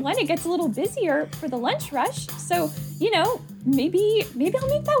 12 to 1 it gets a little busier for the lunch rush. So, maybe I'll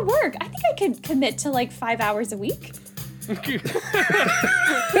make that work. I think I could commit to like 5 hours a week.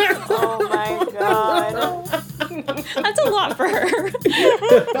 Oh my god. That's a lot for her.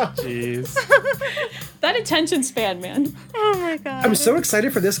 Jeez. That attention span, man. Oh my god. I'm so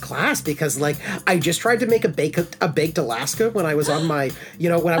excited for this class because, like, I just tried to make a baked Alaska when I was on my,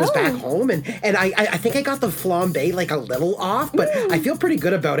 when I was back home, and I think I got the flambe like a little off, but I feel pretty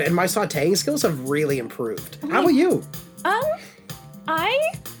good about it, and my sautéing skills have really improved. How about you?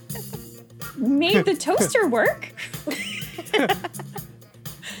 I made the toaster work.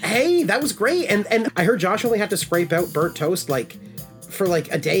 Hey, that was great, and I heard Josh only had to scrape out burnt toast for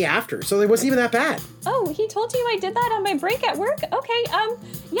a day after, so it wasn't even that bad. Oh, he told you I did that on my break at work? Okay,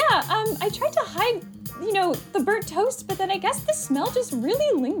 I tried to hide, the burnt toast, but then I guess the smell just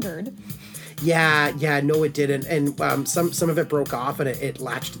really lingered. Yeah, no, it didn't, and some of it broke off, and it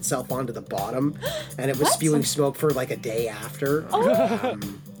latched itself onto the bottom, and it was What? spewing smoke for like a day after.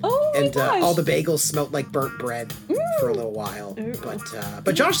 Oh my And gosh. all the bagels smelled like burnt bread for a little while,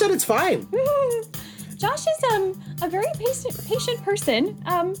 but Josh said it's fine. Josh is a very patient person.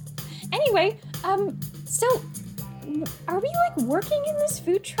 Anyway, so are we like working in this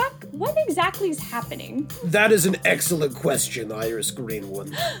food truck? What exactly is happening? That is an excellent question, Iris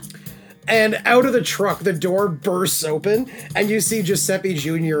Greenwood. And out of the truck, the door bursts open, and you see Giuseppe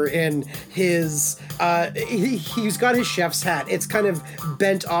Jr. in his, he's got his chef's hat. It's kind of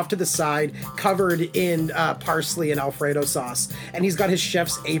bent off to the side, covered in parsley and Alfredo sauce. And he's got his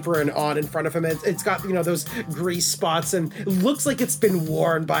chef's apron on in front of him. It's got, those grease spots, and looks like it's been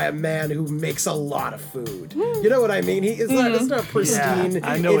worn by a man who makes a lot of food. You know what I mean? It's not pristine. Yeah,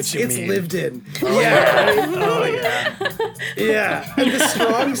 I know what you It's mean. lived in. Oh, yeah. Yeah, and the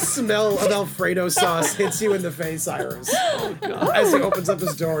strong smell of Alfredo sauce hits you in the face, Iris. Oh, God. As he opens up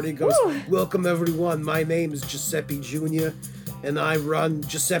his door and he goes, "Welcome, everyone. My name is Giuseppe Jr., and I run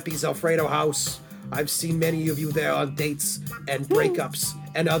Giuseppe's Alfredo House. I've seen many of you there on dates and breakups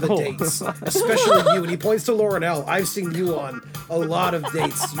and other dates, especially you." And he points to Lauren. I've seen you on a lot of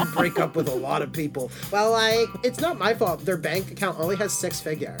dates. You break up with a lot of people. Well, it's not my fault. Their bank account only has 6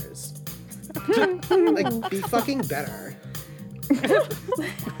 figures. Be fucking better.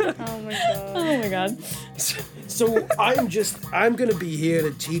 Oh my god. Oh my god. So I'm gonna be here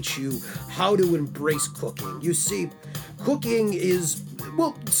to teach you how to embrace cooking. You see, cooking is,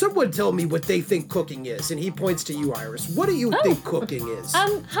 well, someone tell me what they think cooking is. And he points to you, Iris. What do you think cooking is?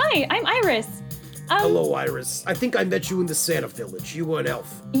 Hi, I'm Iris. Hello, Iris. I think I met you in the Santa Village. You were an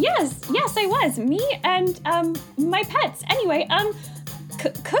elf. Yes, I was. Me and my pets. Anyway,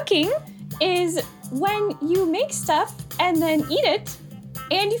 cooking is when you make stuff and then eat it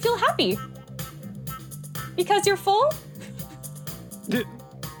and you feel happy. Because you're full?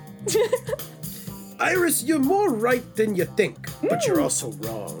 Iris, you're more right than you think, but you're also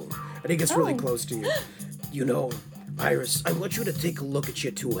wrong. And he gets really close to you. You know, Iris, I want you to take a look at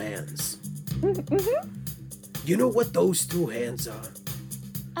your two hands. Mm-hmm. You know what those two hands are?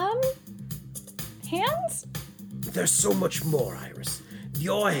 Hands? There's so much more, Iris.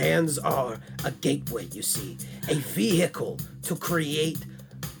 Your hands are a gateway, you see, a vehicle to create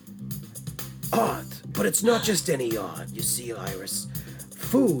art. But it's not just any art, you see, Iris.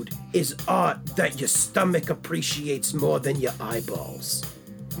 Food is art that your stomach appreciates more than your eyeballs.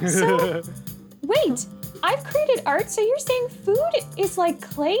 So, wait, I've created art, so you're saying food is like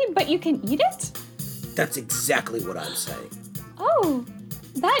clay, but you can eat it? That's exactly what I'm saying. Oh,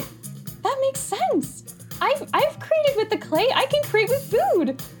 that makes sense. I've created with the clay, I can create with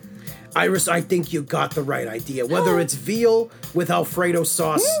food. Iris, I think you got the right idea. Whether it's veal with Alfredo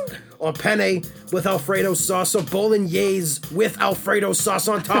sauce, or penne with Alfredo sauce, or bolognese with Alfredo sauce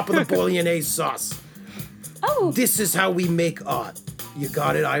on top of the bolognese sauce. Oh. This is how we make art. You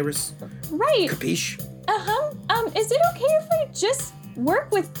got it, Iris? Right. Capiche? Is it okay if I just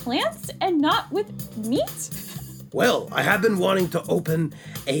work with plants and not with meat? Well, I have been wanting to open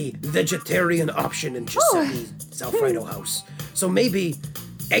a vegetarian option in Giuseppe's Alfredo house. So maybe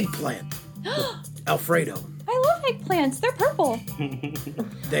eggplant with Alfredo. I love eggplants. They're purple.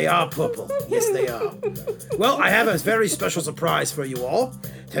 They are purple. Yes, they are. Well, I have a very special surprise for you all.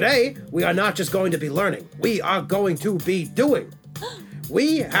 Today, we are not just going to be learning. We are going to be doing.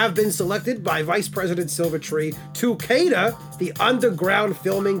 We have been selected by Vice President Silvertree to cater the underground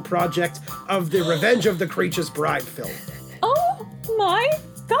filming project of the Revenge of the Creature's Bride film. Oh my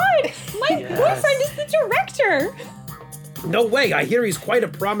god! My boyfriend is the director! No way, I hear he's quite a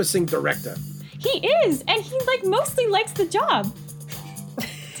promising director. He is, and he mostly likes the job.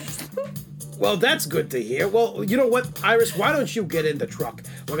 Well, that's good to hear. Well, you know what, Iris, why don't you get in the truck?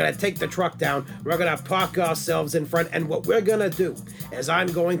 We're gonna take the truck down, we're gonna park ourselves in front, and what we're gonna do is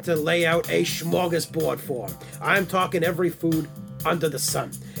I'm going to lay out a smorgasbord for him. I'm talking every food under the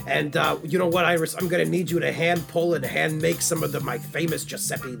sun. And you know what, Iris, I'm gonna need you to hand pull and hand make some of my famous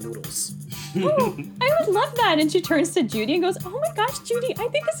Giuseppe noodles. Ooh, I would love that. And she turns to Judy and goes, oh my gosh, Judy, I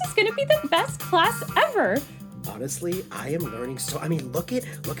think this is gonna be the best class ever. Honestly, I am learning so. I mean, look at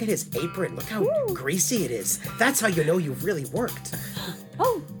his apron. Look how greasy it is. That's how you know you've really worked.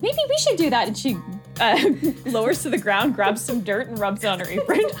 Oh, maybe we should do that. And she lowers to the ground, grabs some dirt, and rubs it on her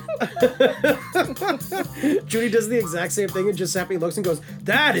apron. Judy does the exact same thing, and Giuseppe looks and goes,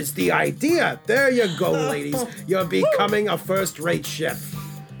 "That is the idea. There you go, ladies. You're becoming a first-rate chef."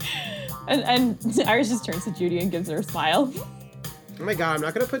 And Iris just turns to Judy and gives her a smile. Oh my god, I'm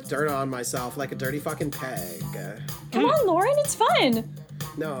not gonna put dirt on myself like a dirty fucking peg. Come on, Lauren, it's fun.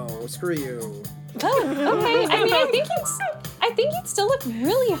 No, screw you. Oh, okay. I mean, I think you'd still look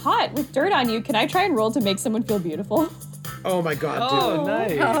really hot with dirt on you. Can I try and roll to make someone feel beautiful? Oh my god, dude. Oh,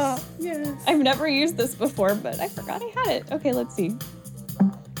 nice. Yes. I've never used this before, but I forgot I had it. Okay, let's see.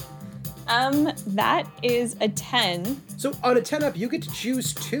 That is a 10. So on a 10 up, you get to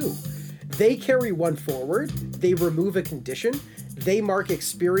choose two. They carry one forward, they remove a condition, they mark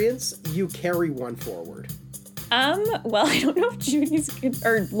experience, you carry one forward. Well, I don't know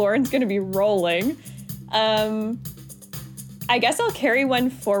if Lauren's gonna be rolling. I guess I'll carry one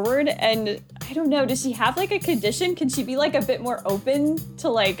forward, and I don't know, does she have a condition? Can she be a bit more open to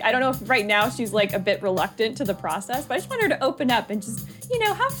I don't know if right now she's a bit reluctant to the process, but I just want her to open up and just,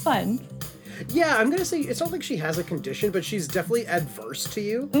 have fun. Yeah, I'm gonna say it's not like she has a condition, but she's definitely adverse to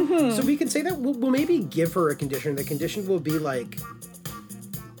you. Mm-hmm. So we can say that we'll maybe give her a condition. The condition will be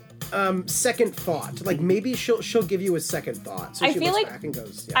second thought. Maybe she'll give you a second thought. So I she feel looks back and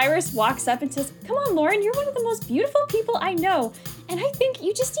goes, yeah. Iris walks up and says, "Come on, Lauren, you're one of the most beautiful people I know, and I think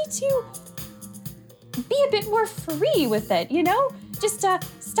you just need to be a bit more free with it, Just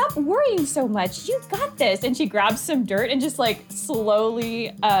stop worrying so much. You got this." And she grabs some dirt and just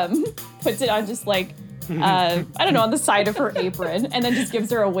slowly puts it on just I don't know, on the side of her apron, and then just gives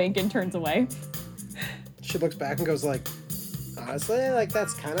her a wink and turns away. She looks back and goes honestly,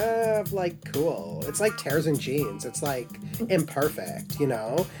 that's kind of cool. It's like tears in jeans. It's imperfect,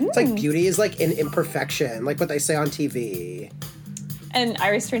 It's beauty is in imperfection, like what they say on TV. And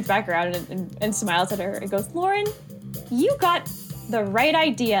Iris turns back around and smiles at her and goes, "Lauren, you got the right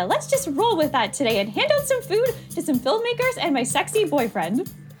idea. Let's just roll with that today and hand out some food to some filmmakers and my sexy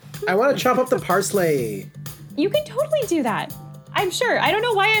boyfriend." I want to chop up the parsley. You can totally do that. I'm sure. I don't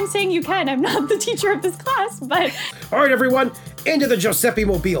know why I'm saying you can. I'm not the teacher of this class, but... All right, everyone, into the Giuseppe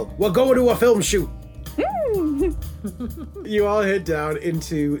Mobile. We're going to a film shoot. You all head down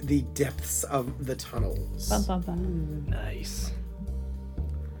into the depths of the tunnels. Bum, bum, bum. Nice.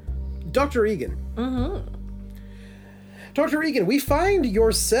 Dr. Egan. Mm-hmm. Dr. Egan, we find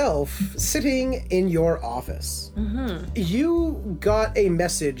yourself sitting in your office. Mm-hmm. You got a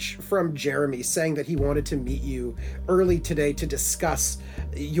message from Jeremy saying that he wanted to meet you early today to discuss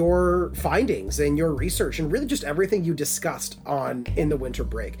your findings and your research and really just everything you discussed in the winter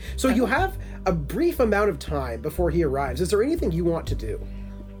break. So you have a brief amount of time before he arrives. Is there anything you want to do?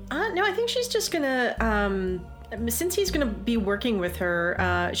 No, I think she's just gonna, since he's gonna be working with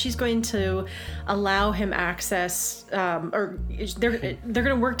her, she's going to allow him access, or they're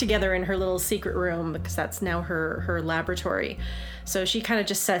gonna work together in her little secret room because that's now her laboratory. So she kind of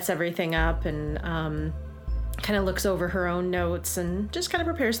just sets everything up and kind of looks over her own notes and just kind of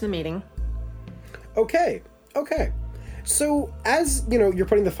prepares for the meeting. Okay. So as, you're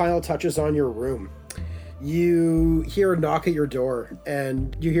putting the final touches on your room, you hear a knock at your door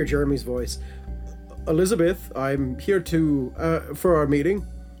and you hear Jeremy's voice. Elizabeth, I'm here for our meeting.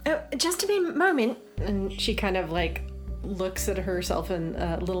 Oh, just a moment. And she kind of looks at herself in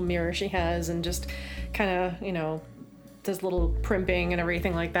a little mirror she has and just kind of, does little primping and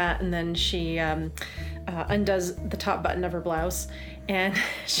everything like that. And then she undoes the top button of her blouse and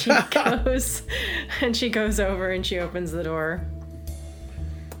she goes over and she opens the door.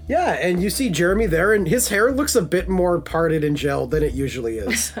 Yeah, and you see Jeremy there, and his hair looks a bit more parted and gelled than it usually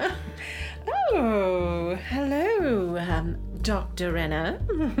is. Oh, hello, Dr. Renner.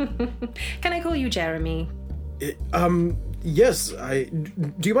 Can I call you Jeremy? Yes.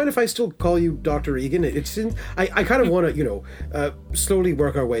 Do you mind if I still call you Dr. Egan? I kind of want to, slowly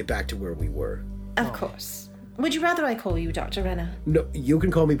work our way back to where we were. Of course. Would you rather I call you Dr. Renner? No, you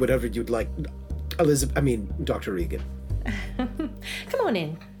can call me whatever you'd like. Dr. Egan. Come on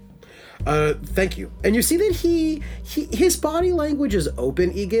in. Thank you. And you see that his body language is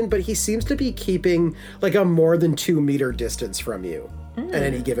open, Egan, but he seems to be keeping a more than 2 meter distance from you at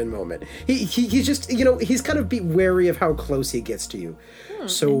any given moment. He's just, he's kind of be wary of how close he gets to you.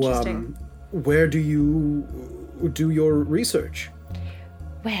 So, where do you do your research?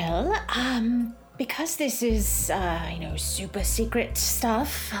 Well, because this is, super secret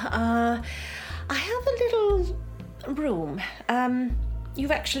stuff, I have a little room.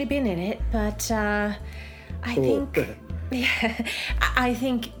 You've actually been in it, but I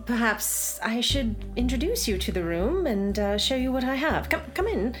think perhaps I should introduce you to the room and show you what I have. Come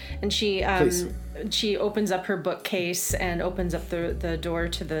in. And she opens up her bookcase and opens up the door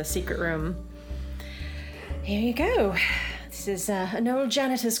to the secret room. Here you go. This is an old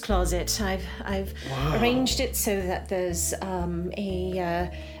janitor's closet. I've arranged it so that there's a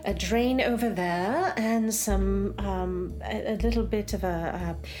drain over there and some a little bit of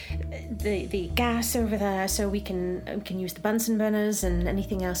the gas over there, so we can use the Bunsen burners and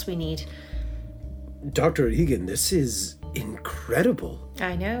anything else we need. Dr. Egan, this is incredible.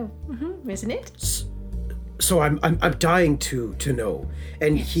 I know, isn't it? So I'm dying to know.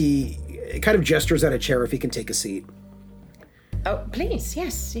 And he kind of gestures at a chair if he can take a seat. Oh, please,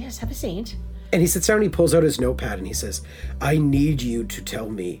 yes, have a seat. And he sits down and he pulls out his notepad and he says, I need you to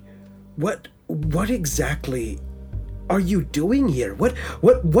tell me, what exactly are you doing here?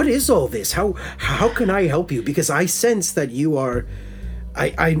 What is all this? How can I help you? Because I sense that you are,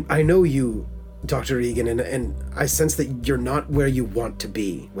 I know you, Dr. Egan, and I sense that you're not where you want to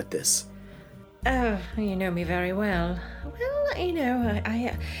be with this. Oh, you know me very well. Well,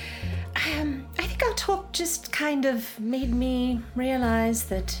 I think our talk just kind of made me realize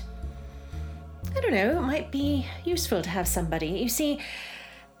that, I don't know, it might be useful to have somebody. You see,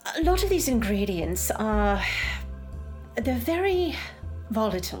 a lot of these ingredients they're very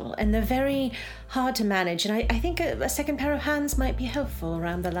volatile and they're very hard to manage, and I think a second pair of hands might be helpful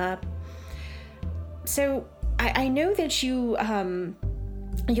around the lab. So I know that you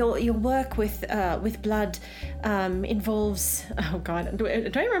your work with blood involves, oh god, do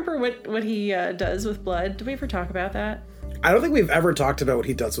I remember what he does with blood? Did we ever talk about that? I don't think we've ever talked about what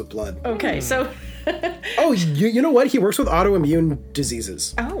he does with blood. Okay, so oh, you know what? He works with autoimmune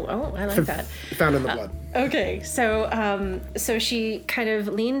diseases. Oh, I like that. Found in the blood. Okay, so she kind of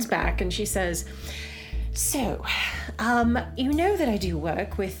leans back and she says, so, you know that I do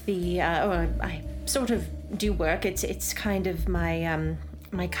work with the, I sort of do work. It's kind of my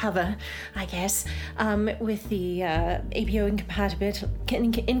cover, I guess, with the APO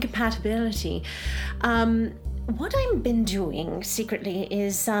incompatibility. What I've been doing secretly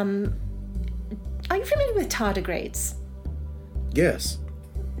is, are you familiar with tardigrades? Yes.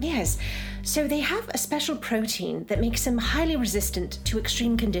 Yes. So they have a special protein that makes them highly resistant to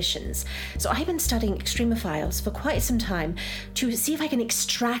extreme conditions. So I've been studying extremophiles for quite some time to see if I can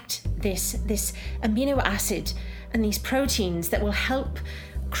extract this amino acid and these proteins that will help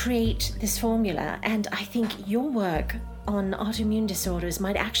create this formula, and I think your work on autoimmune disorders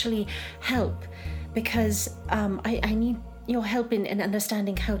might actually help, because I need your help in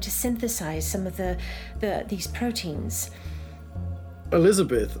understanding how to synthesize some of these proteins.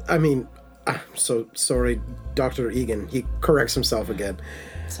 Elizabeth, I'm so sorry, Dr. Egan. He corrects himself again.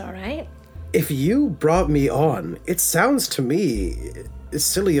 It's all right. If you brought me on, it sounds to me, it's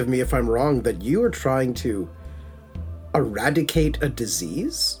silly of me if I'm wrong, that you are trying to eradicate a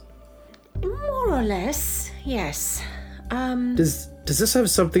disease? More or less, yes. Does this have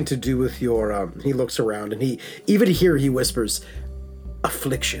something to do with your, he looks around and even here he whispers,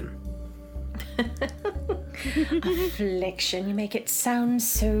 affliction? Affliction, you make it sound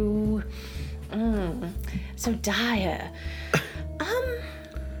so dire.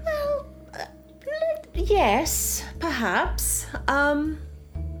 Yes, perhaps. Well,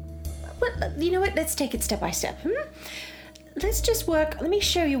 you know what? Let's take it step by step. Let's just work. Let me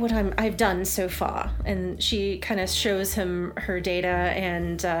show you what I've done so far. And she kind of shows him her data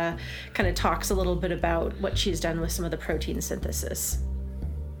and kind of talks a little bit about what she's done with some of the protein synthesis.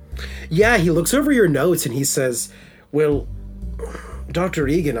 Yeah, he looks over your notes and he says, well, Dr.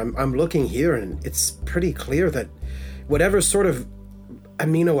 Egan, I'm looking here and it's pretty clear that whatever sort of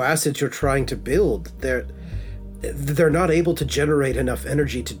amino acids you're trying to build, they're not able to generate enough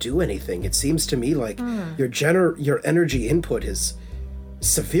energy to do anything. It seems to me like your energy input is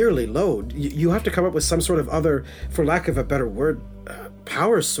severely low. You have to come up with some sort of other, for lack of a better word,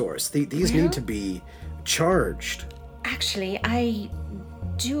 power source. These need to be charged. Actually, I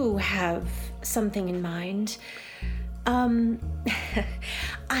do have something in mind. I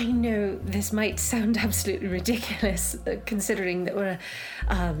know this might sound absolutely ridiculous, considering that we're,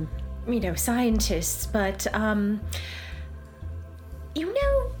 scientists, but, a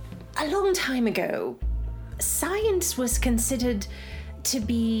long time ago, science was considered to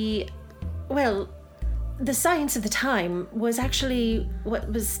be, well, the science of the time was actually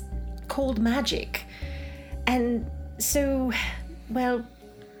what was called magic. And so, well,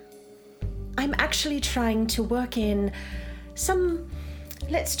 I'm actually trying to work in some,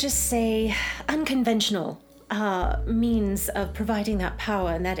 let's just say, unconventional means of providing that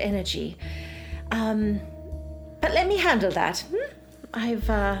power and that energy. But let me handle that. I've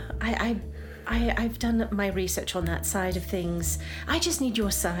done my research on that side of things. I just need your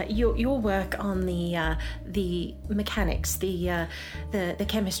work on the mechanics, the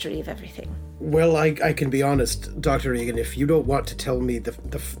chemistry of everything. Well, I can be honest, Dr. Egan, if you don't want to tell me the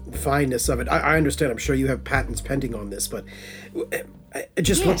fineness of it, I understand. I'm sure you have patents pending on this, but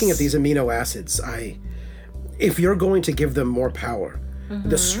just looking at these amino acids, if you're going to give them more power,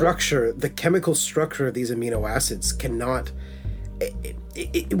 the structure, the chemical structure of these amino acids cannot...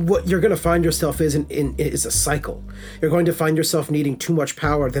 what you're going to find yourself is a cycle. You're going to find yourself needing too much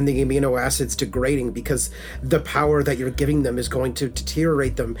power, then the amino acids degrading because the power that you're giving them is going to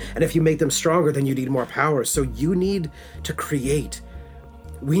deteriorate them. And if you make them stronger, then you need more power. So you need to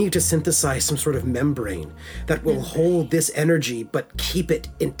we need to synthesize some sort of membrane that will hold this energy but keep it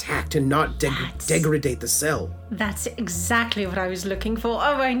intact and not degrade the cell. That's exactly what I was looking for.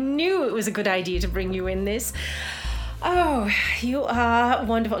 Oh, I knew it was a good idea to bring you in this. Oh, you are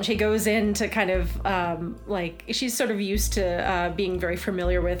wonderful. And she goes in to kind of, she's sort of used to being very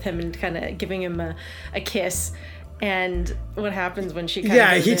familiar with him and kind of giving him a kiss. And what happens when she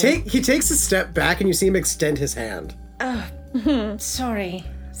kind of he takes a step back and you see him extend his hand. Oh, sorry.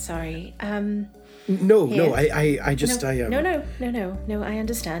 No, I understand.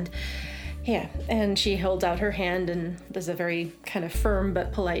 Yeah, and she holds out her hand and does a very kind of firm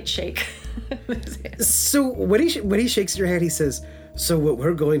but polite shake. So when he shakes your hand, he says, so what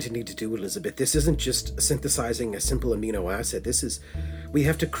we're going to need to do, Elizabeth, this isn't just synthesizing a simple amino acid. We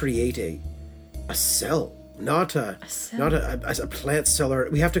have to create a cell, not a plant cell. Or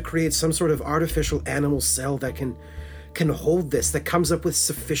we have to create some sort of artificial animal cell that can hold this, that comes up with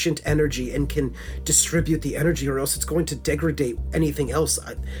sufficient energy and can distribute the energy, or else it's going to degrade anything else.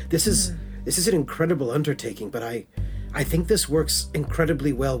 This is an incredible undertaking, but I think this works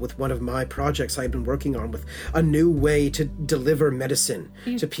incredibly well with one of my projects I've been working on, with a new way to deliver medicine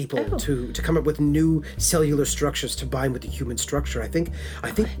to people, to come up with new cellular structures to bind with the human structure. I think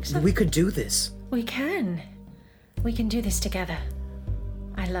we could do this. We can do this together.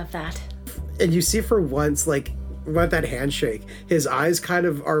 I love that. And you see, for once, about that handshake, his eyes kind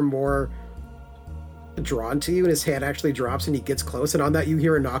of are more drawn to you, and his hand actually drops and he gets close, and on that you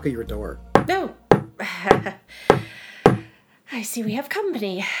hear a knock at your door. No. I see we have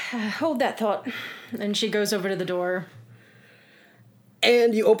company. Hold that thought. And she goes over to the door.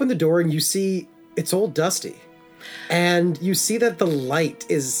 And you open the door and you see it's old Dusty. And you see that the light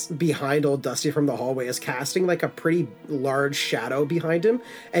is behind old Dusty from the hallway is casting like a pretty large shadow behind him.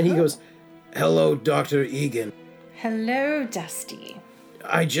 And he goes, "Hello, Dr. Egan. Hello, Dusty.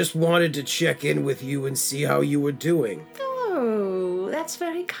 I just wanted to check in with you and see how you were doing." Oh, that's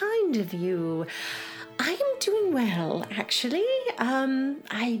very kind of you. I am doing well, actually.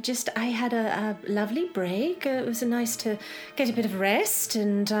 I had a lovely break. It was nice to get a bit of rest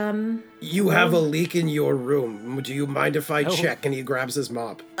and, You have a leak in your room. Do you mind if I check? And he grabs his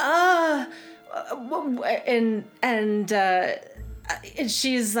mop. And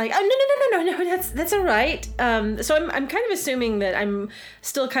she's like, "Oh, no, that's all right." So I'm kind of assuming that I'm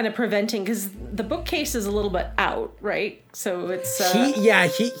still kind of preventing, because the bookcase is a little bit out, right? So it's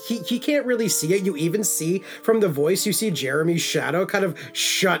He can't really see it. You even see from the voice, you see Jeremy's shadow kind of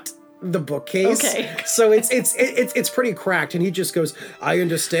shut the bookcase. Okay. So it's pretty cracked, and he just goes, "I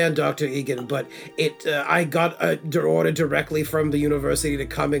understand, Dr. Egan, but I got an order directly from the university to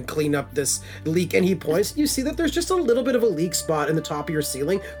come and clean up this leak." And he points. You see that there's just a little bit of a leak spot in the top of your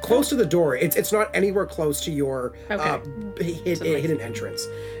ceiling, close to the door. It's not anywhere close to your hidden entrance.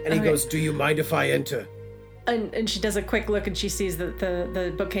 And he goes, "Do you mind if I enter?" And she does a quick look, and she sees that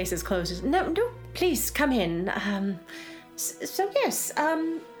the bookcase is closed. She says, No, please come in. Yes,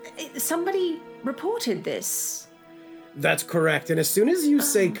 somebody reported this. That's correct. And as soon as you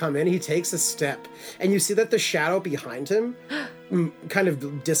say come in, he takes a step, and you see that the shadow behind him kind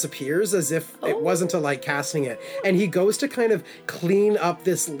of disappears as if it wasn't a light casting it. And he goes to kind of clean up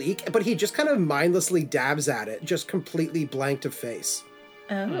this leak, but he just kind of mindlessly dabs at it, just completely blank to face.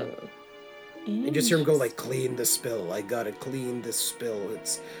 Oh. You just hear him go like, "Clean the spill. I gotta clean this spill.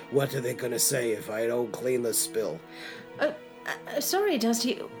 It's what are they gonna say if I don't clean the spill?" Sorry,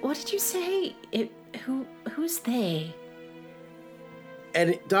 Dusty. What did you say? Who's they?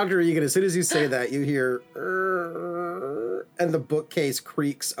 And Dr. Egan, as soon as you say that, you hear, and the bookcase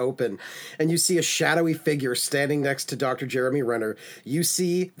creaks open, and you see a shadowy figure standing next to Dr. Jeremy Renner. You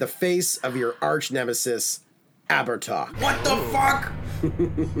see the face of your arch nemesis, Abertalk. What the fuck?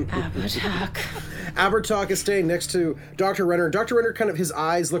 Abertalk. Abertalk is standing next to Dr. Renner. Dr. Renner kind of, his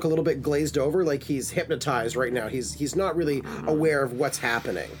eyes look a little bit glazed over, like he's hypnotized right now. He's not really aware of what's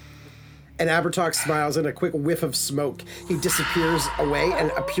happening. And Abertalk smiles, and a quick whiff of smoke. He disappears away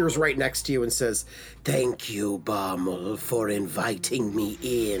and appears right next to you and says, "Thank you, Baumel, for inviting me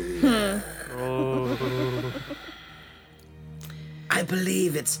in. I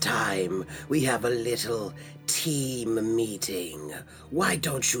believe it's time we have a little team meeting. Why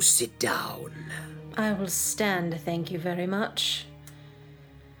don't you sit down?" I will stand, thank you very much.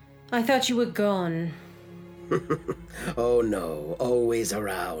 I thought you were gone. Oh no, always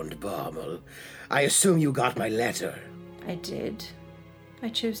around, Baumel. I assume you got my letter. I did. I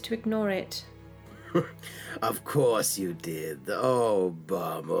chose to ignore it. Of course you did. Oh,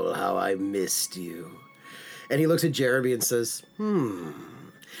 Baumel, how I missed you. And he looks at Jeremy and says,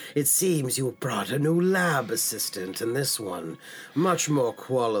 "It seems you brought a new lab assistant, and this one, much more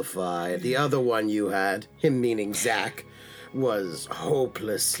qualified. The other one you had, him meaning Zach, was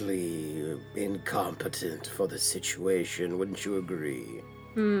hopelessly incompetent for the situation. Wouldn't you agree?"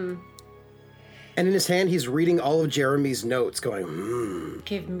 And in his hand, he's reading all of Jeremy's notes, going,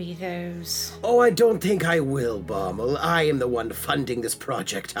 Give me those. "Oh, I don't think I will, Baumel. I am the one funding this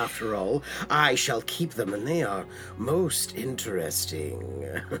project, after all. I shall keep them, and they are most interesting."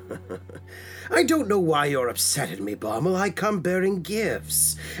 "I don't know why you're upset at me, Baumel. I come bearing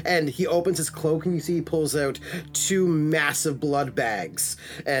gifts." And he opens his cloak, and you see he pulls out 2 massive blood bags.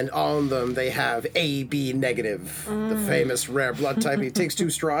 And on them, they have AB negative, the famous rare blood type. He takes 2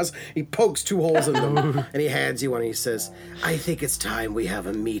 straws, he pokes 2 holes in them, and he hands you one, and he says, "I think it's time we have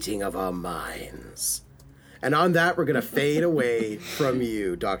a meeting of our minds." And on that, we're going to fade away from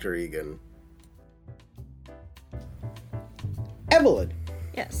you, Dr. Egan. Evelyn.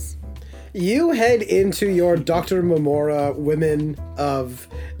 Yes. You head into your Dr. Memora Women of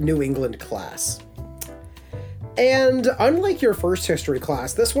New England class. And unlike your first history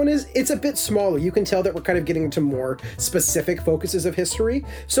class, this one it's a bit smaller. You can tell that we're kind of getting into more specific focuses of history.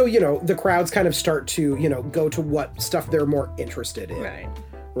 So, the crowds kind of start to, go to what stuff they're more interested in.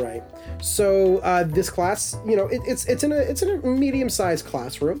 Right. So this class, it's in a medium-sized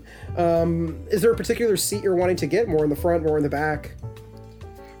classroom. Is there a particular seat you're wanting to get? More in the front, more in the back?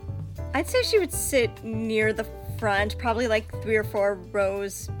 I'd say she would sit near the front, probably like 3 or 4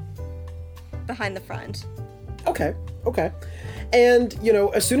 rows behind the front. Okay. And,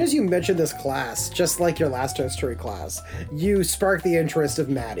 as soon as you mention this class, just like your last history class, you spark the interest of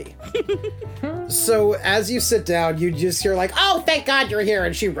Maddie. So as you sit down, you just hear like, "Oh, thank God you're here."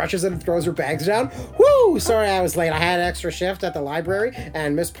 And she rushes in and throws her bags down. "Woo! Sorry I was late. I had an extra shift at the library,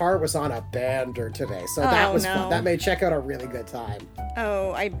 and Miss Part was on a bender today. So that was fun. That made check out a really good time."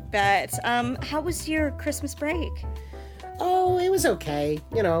 Oh, I bet. How was your Christmas break? Oh, it was okay.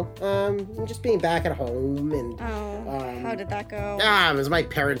 Just being back at home and... how did that go? It was my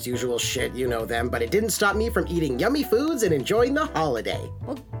parents' usual shit, you know them, but it didn't stop me from eating yummy foods and enjoying the holiday.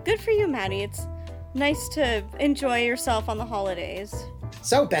 Well, good for you, Maddie. It's nice to enjoy yourself on the holidays.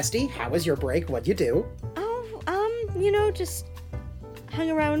 So, bestie, how was your break? What'd you do? Oh, just hung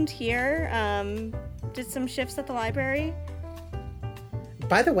around here, did some shifts at the library.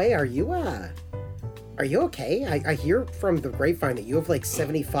 By the way, are you okay? I hear from the grapevine that you have like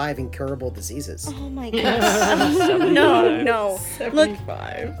 75 incurable diseases. Oh my goodness. No.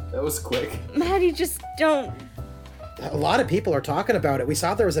 75. Look, That was quick. Maddie, just don't. A lot of people are talking about it. We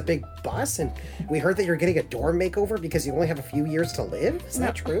saw there was a big bus, and we heard that you're getting a dorm makeover because you only have a few years to live. Is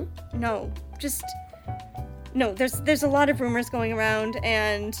that true? No, there's a lot of rumors going around,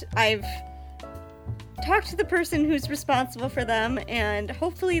 and I've talked to the person who's responsible for them, and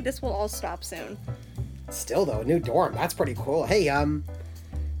hopefully this will all stop soon. Still, though, a new dorm. That's pretty cool. Hey,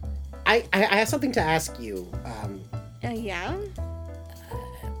 I have something to ask you. Yeah?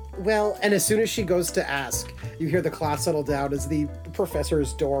 Well, and as soon as she goes to ask, you hear the class settle down as the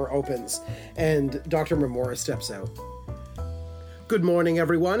professor's door opens, and Dr. Memora steps out. Good morning,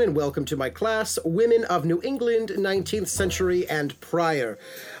 everyone, and welcome to my class, Women of New England, 19th Century and Prior.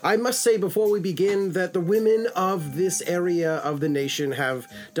 I must say before we begin that the women of this area of the nation have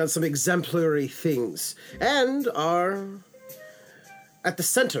done some exemplary things, and are at the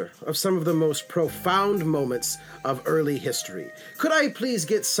center of some of the most profound moments of early history. Could I please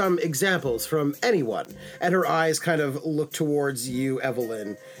get some examples from anyone? And her eyes kind of look towards you,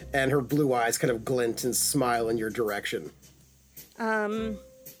 Evelyn, and her blue eyes kind of glint and smile in your direction.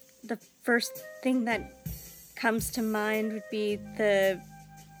 The first thing that comes to mind would be the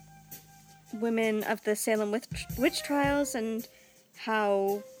women of the Salem witch trials and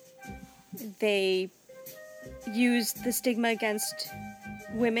how they used the stigma against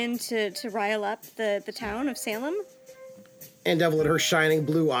women to rile up the town of Salem. And Evelyn, her shining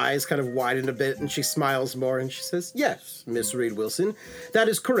blue eyes kind of widen a bit, and she smiles more, and she says, "Yes, Miss Reed Wilson, that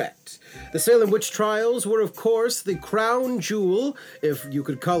is correct. The Salem witch trials were, of course, the crown jewel, if you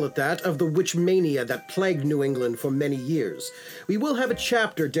could call it that, of the witch mania that plagued New England for many years. We will have a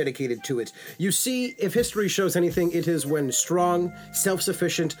chapter dedicated to it. You see, if history shows anything, it is when strong,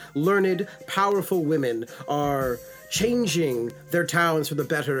 self-sufficient, learned, powerful women are changing their towns for the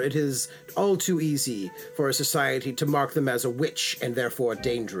better. It is all too easy for a society to mark them as a witch and therefore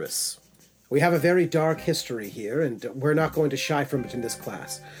dangerous. We have a very dark history here, and we're not going to shy from it in this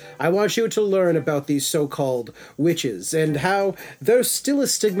class. I want you to learn about these so-called witches and how there's still a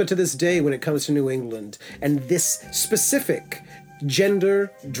stigma to this day when it comes to New England and this specific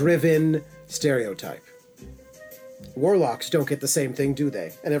gender-driven stereotype. Warlocks don't get the same thing, do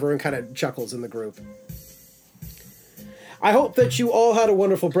they?" And everyone kind of chuckles in the group. I hope that you all had a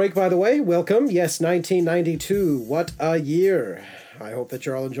wonderful break, by the way. Welcome. Yes, 1992. What a year. I hope that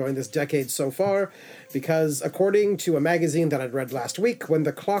you're all enjoying this decade so far, because according to a magazine that I'd read last week, when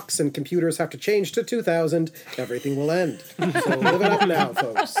the clocks and computers have to change to 2000, everything will end. So live it up now,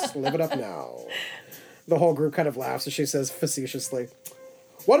 folks. Live it up now. The whole group kind of laughs as she says facetiously,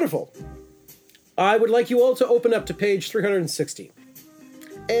 "Wonderful. I would like you all to open up to page 360.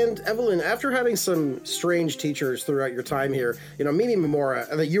 And Evelyn, after having some strange teachers throughout your time here, Mimi Memora,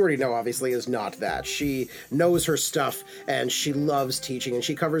 that you already know obviously is not that. She knows her stuff and she loves teaching, and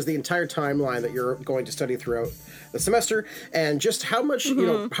she covers the entire timeline that you're going to study throughout the semester, and just how much,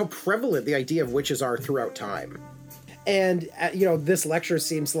 how prevalent the idea of witches are throughout time. And, this lecture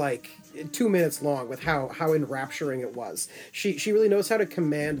seems like 2 minutes long with how enrapturing it was. She really knows how to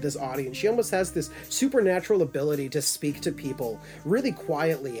command this audience. She almost has this supernatural ability to speak to people really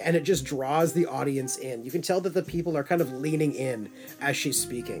quietly, and it just draws the audience in. You can tell that the people are kind of leaning in as she's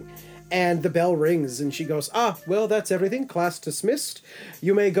speaking. And the bell rings, and she goes, "Well, that's everything. Class dismissed.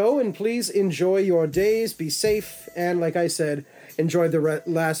 You may go, and please enjoy your days. Be safe, and like I said, enjoy your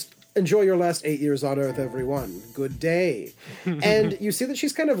last 8 years on Earth, everyone. Good day." And you see that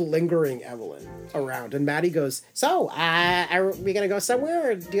she's kind of lingering Evelyn around, and Maddie goes, "So, are we gonna go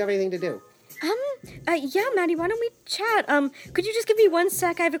somewhere, or do you have anything to do?" Yeah, Maddie, why don't we chat? Could you just give me 1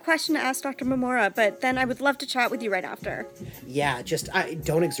 sec? I have a question to ask Dr. Momora, but then I would love to chat with you right after. Yeah, just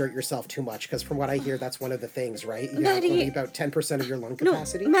don't exert yourself too much, because from what I hear, that's one of the things, right? You have Maddie- only about 10% of your lung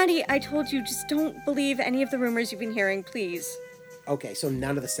capacity. No, Maddie, I told you, just don't believe any of the rumors you've been hearing, please. Okay, so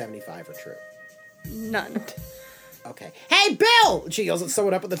none of the 75 are true. None. Okay. Hey, Bill! She yells at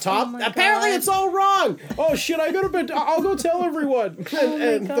someone up at the top. my Apparently God. it's all wrong! Oh, shit, I'll go tell everyone.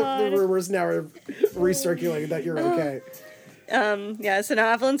 And the rumors now are recirculating that you're okay. Yeah, so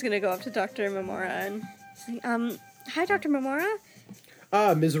now Evelyn's gonna go up to Dr. Momora and say, hi, Dr. Momora.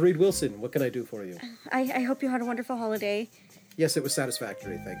 Ms. Reed Wilson, what can I do for you? I hope you had a wonderful holiday. Yes, it was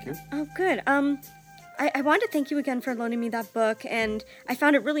satisfactory, thank you. Oh, good. I want to thank you again for loaning me that book, and I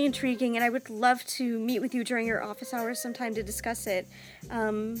found it really intriguing, and I would love to meet with you during your office hours sometime to discuss it.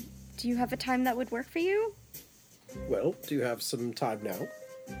 Do you have a time that would work for you? Well, do you have some time now?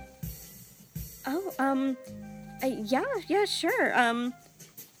 Oh, yeah, sure.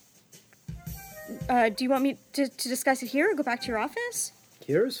 Do you want me to discuss it here or go back to your office?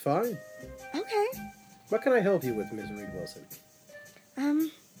 Here's fine. Okay. What can I help you with, Ms. Reed Wilson?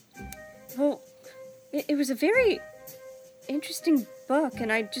 Well, it was a very interesting book,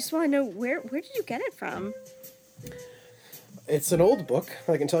 and I just want to know where did you get it from? It's an old book,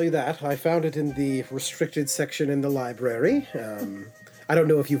 I can tell you that. I found it in the restricted section in the library. I don't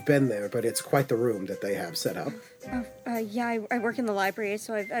know if you've been there, but it's quite the room that they have set up. Yeah, I work in the library,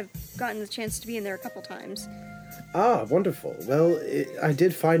 so I've gotten the chance to be in there a couple times. Ah, wonderful. Well, I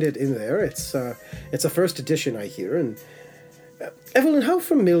did find it in there. It's a first edition, I hear. And Evelyn, how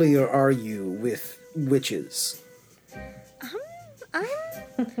familiar are you with witches?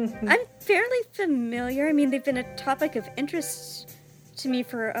 I'm fairly familiar. I mean, they've been a topic of interest to me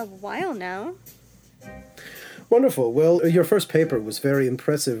for a while now. Wonderful. Well, your first paper was very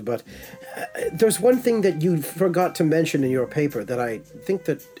impressive, but there's one thing that you forgot to mention in your paper that I think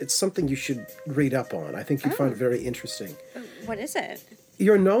that it's something you should read up on. I think you'd find it very interesting. What is it?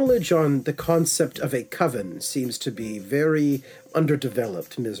 Your knowledge on the concept of a coven seems to be very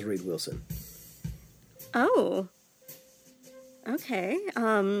underdeveloped, Ms. Reed Wilson. Oh. Okay.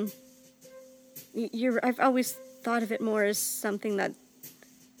 I've always thought of it more as something that,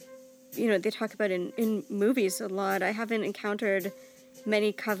 they talk about in movies a lot. I haven't encountered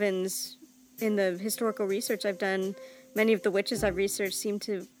many covens in the historical research I've done. Many of the witches I've researched seem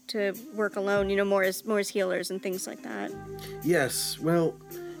to work alone, more as healers and things like that. Yes, well,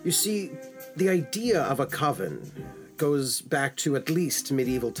 you see, the idea of a coven goes back to at least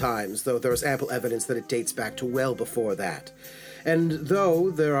medieval times, though there is ample evidence that it dates back to well before that. And though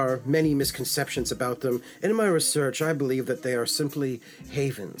there are many misconceptions about them, in my research I believe that they are simply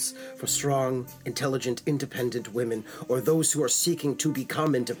havens for strong, intelligent, independent women, or those who are seeking to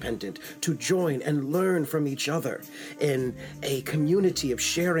become independent, to join and learn from each other in a community of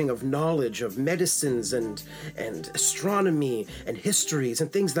sharing of knowledge of medicines and astronomy and histories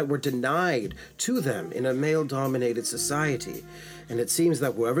and things that were denied to them in a male-dominated society. And it seems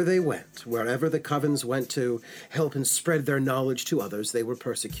that wherever they went, wherever the covens went to help and spread their knowledge to others, they were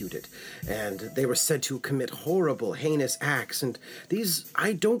persecuted. And they were said to commit horrible, heinous acts. And these,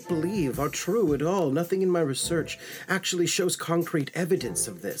 I don't believe, are true at all. Nothing in my research actually shows concrete evidence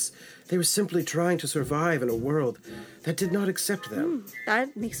of this. They were simply trying to survive in a world that did not accept them.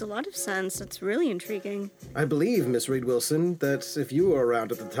 That makes a lot of sense. That's really intriguing. I believe, Miss Reed Wilson, that if you were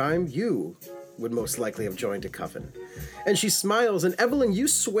around at the time, you would most likely have joined a coven. And she smiles, and Evelyn, you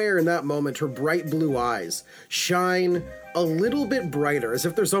swear in that moment her bright blue eyes shine a little bit brighter, as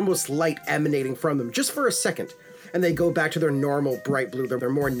if there's almost light emanating from them, just for a second. And they go back to their normal bright blue, their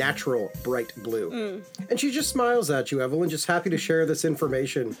more natural bright blue. And she just smiles at you, Evelyn, just happy to share this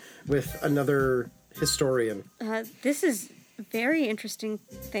information with another historian. This is very interesting.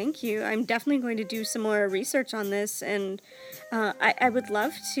 Thank you. I'm definitely going to do some more research on this, and I would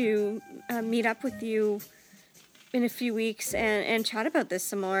love to meet up with you in a few weeks and chat about this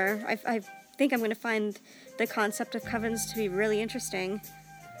some more. I think I'm going to find the concept of covens to be really interesting.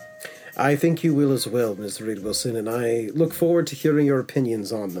 I think you will as well, Ms. Reed Wilson, and I look forward to hearing your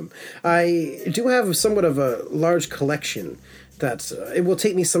opinions on them. I do have somewhat of a large collection that it will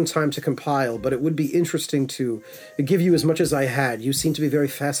take me some time to compile, but it would be interesting to give you as much as I had. You seem to be very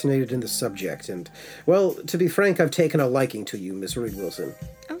fascinated in the subject, and, well, to be frank, I've taken a liking to you, Miss Reed Wilson.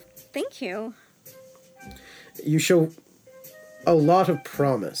 Oh, thank you. You show a lot of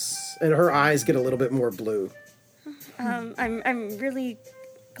promise, and her eyes get a little bit more blue. I'm really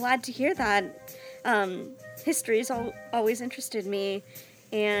glad to hear that. History's always interested me,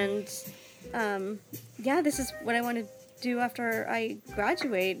 and yeah, this is what I want to do after I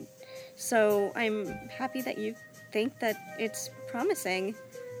graduate. So I'm happy that you think that it's promising.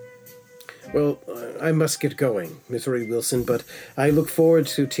 Well, I must get going, Miss Ray Wilson, but I look forward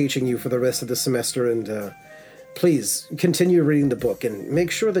to teaching you for the rest of the semester, and please continue reading the book and make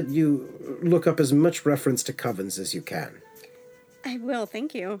sure that you look up as much reference to covens as you can. I will,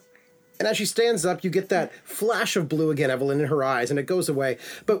 thank you. And as she stands up, you get that flash of blue again, Evelyn, in her eyes, and it goes away.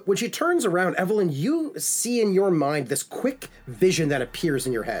 But when she turns around, Evelyn, you see in your mind this quick vision that appears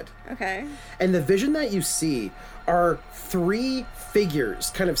in your head. Okay. And the vision that you see are 3 figures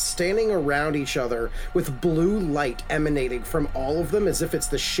kind of standing around each other with blue light emanating from all of them as if it's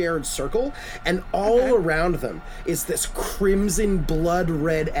the shared circle, and all around them is this crimson blood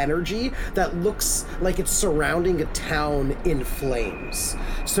red energy that looks like it's surrounding a town in flames.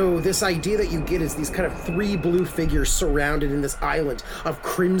 So this idea that you get is these kind of 3 blue figures surrounded in this island of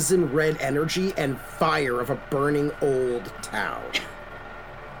crimson red energy and fire of a burning old town.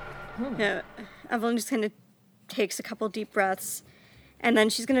 Yeah, Evelyn just kind of takes a couple deep breaths, and then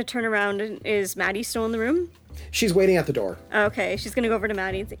she's gonna turn around. And is Maddie still in the room? She's waiting at the door. Okay, she's gonna go over to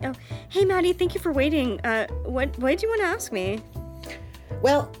Maddie and say, "Oh, hey Maddie, thank you for waiting. What did you want to ask me?"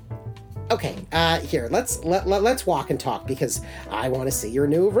 Well, okay, here, let's walk and talk because I want to see your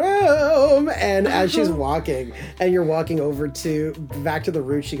new room. And as she's walking, and you're walking over back to the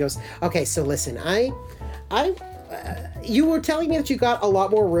room, she goes, okay, so listen, you were telling me that you got a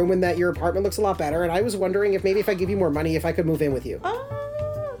lot more room and that your apartment looks a lot better, and I was wondering if maybe if I give you more money, if I could move in with you.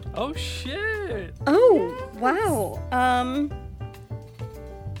 Oh shit. Oh, wow.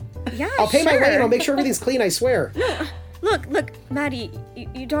 Yeah, I'll pay my sure. way and I'll make sure everything's clean, I swear. Look, Maddie,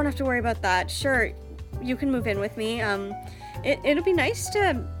 you don't have to worry about that. Sure, you can move in with me. It'll be nice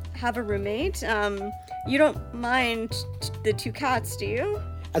to have a roommate. You don't mind the 2 cats, do you?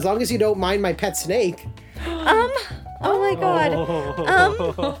 As long as you don't mind my pet snake. Oh my god.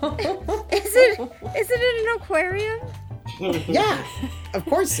 Is it in an aquarium? Yeah, of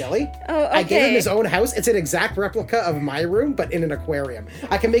course, silly. Oh, okay. I gave him his own house. It's an exact replica of my room, but in an aquarium.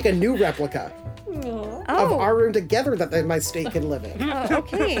 I can make a new replica of our room together that my snake can live in. Oh,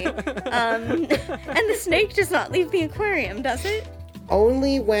 okay. And the snake does not leave the aquarium, does it?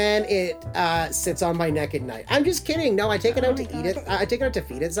 Only when it sits on my neck at night. I'm just kidding. No, I take it out to eat it. I take it out to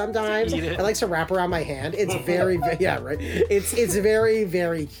feed it sometimes. Eat it. It likes to wrap around my hand. It's very, yeah, right. It's very,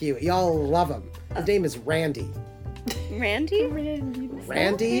 very cute. Y'all love him. His name is Randy. Randy?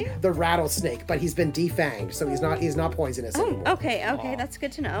 Randy the rattlesnake, but he's been defanged, so he's not poisonous anymore. Okay, that's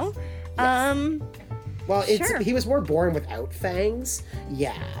good to know. Yes. Well, Sure. he was more born without fangs.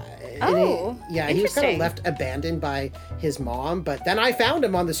 Yeah. Oh, He was kind of interesting. left abandoned by his mom, but then I found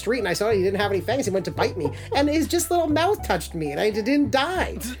him on the street and I saw he didn't have any fangs. He went to bite me, and his just little mouth touched me, and I didn't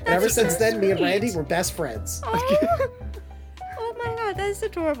die. And ever since then, me and Randy were best friends. Oh my god, that is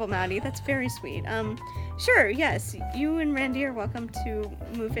adorable, Maddie. That's very sweet. Sure, yes, you and Randy are welcome to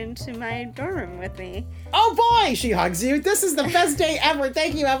move into my dorm room with me. Oh boy, she hugs you. This is the best day ever.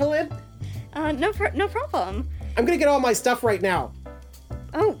 Thank you, Evelyn. No problem. I'm gonna get all my stuff right now.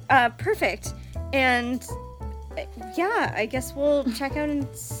 Oh, perfect. And yeah, I guess we'll check out and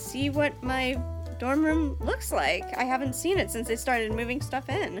see what my dorm room looks like. I haven't seen it since they started moving stuff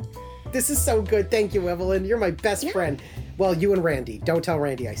in. This is so good. Thank you, Evelyn. You're my best friend. Well, you and Randy. Don't tell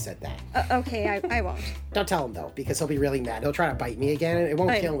Randy I said that. Okay, I won't. Don't tell him, though, because he'll be really mad. He'll try to bite me again. It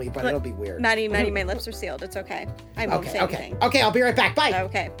won't kill me, but it'll be weird. Maddie, my lips are sealed. It's okay. I won't say anything. Okay, I'll be right back. Bye.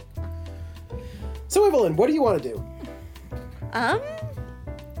 Okay. So, Evelyn, what do you want to do?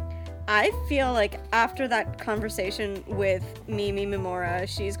 I feel like after that conversation with Mimi Mimura,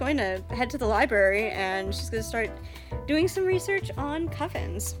 she's going to head to the library and she's going to start doing some research on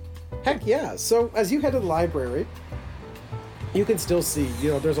covens. Heck yeah. So, as you head to the library, you can still see,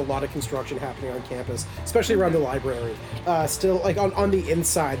 there's a lot of construction happening on campus, especially around the library. Still, like on the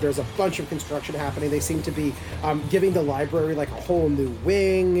inside, there's a bunch of construction happening. They seem to be giving the library like a whole new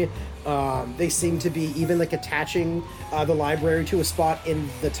wing. They seem to be even like attaching the library to a spot in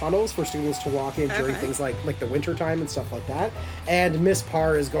the tunnels for students to walk in during things like the winter time and stuff like that. And Miss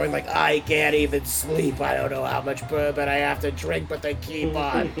Parr is going like, I can't even sleep. I don't know how much bourbon I have to drink, but they keep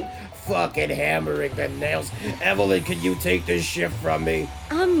on fucking hammering the nails. Evelyn, can you take this shift from me?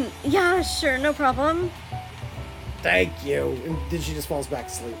 Yeah, sure, no problem. Thank you. And then she just falls back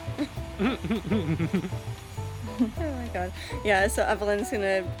to sleep. Oh my god. Yeah, so Evelyn's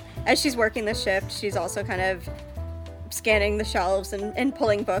gonna, as she's working the shift, she's also kind of scanning the shelves and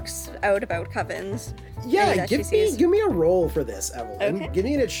pulling books out about covens. Yeah, that she give me a roll for this, Evelyn. Okay. Give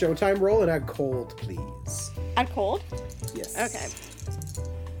me an It's Showtime roll and add cold, please. Add cold? Yes. Okay.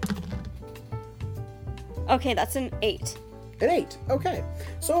 Okay, that's an 8. An 8. Okay.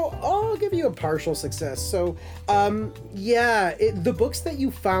 So I'll give you a partial success. So, the books that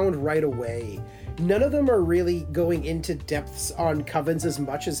you found right away, none of them are really going into depths on covens as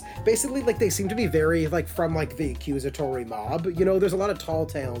much as basically like they seem to be very like from like the accusatory mob. You know, there's a lot of tall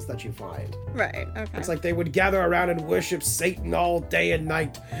tales that you find. Right, okay. It's like they would gather around and worship Satan all day and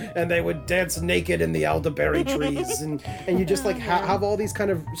night, and they would dance naked in the elderberry trees, and you just like have all these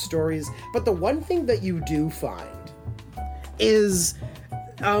kind of stories. But the one thing that you do find is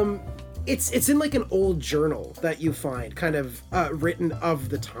it's in like an old journal that you find kind of written of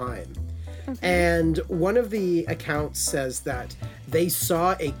the time. And one of the accounts says that they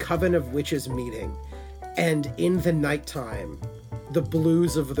saw a coven of witches meeting, and in the nighttime, the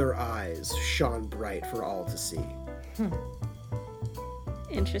blues of their eyes shone bright for all to see.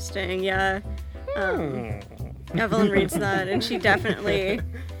 Interesting, yeah. Evelyn reads that, and she definitely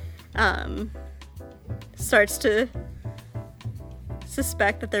starts to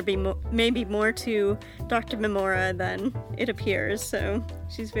suspect that there may be more to Dr. Memora than it appears, so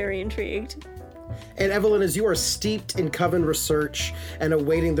she's very intrigued. And Evelyn, as you are steeped in coven research and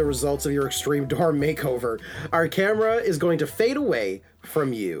awaiting the results of your extreme dorm makeover, our camera is going to fade away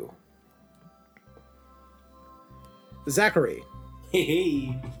from you. Zachary.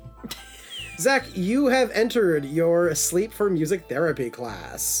 Hey. Zach, you have entered your sleep for music therapy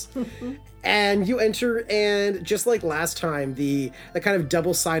class. And you enter, and just like last time, the kind of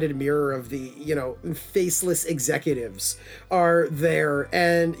double-sided mirror of the, faceless executives are there,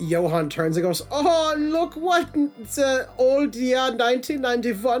 and Johan turns and goes, "Oh, look what the old year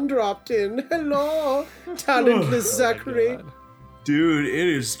 1991 dropped in. Hello, talentless Zachary." Dude, it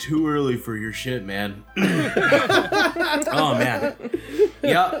is too early for your shit, man. Oh, man.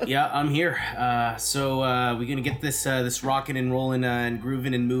 Yeah, I'm here. So we're gonna get this rocking and rolling and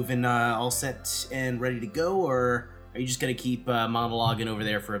grooving and moving all set and ready to go, or are you just gonna keep monologuing over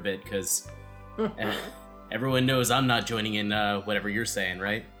there for a bit? Because everyone knows I'm not joining in whatever you're saying,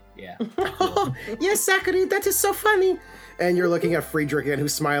 right? Yeah. Oh, yes, Zachary, that is so funny. And you're looking at Friedrich again,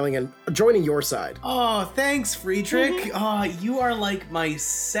 who's smiling and joining your side. Oh, thanks, Friedrich. You are like my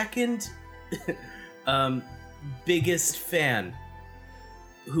second biggest fan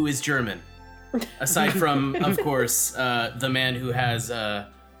who is German. Aside from, of course, the man who has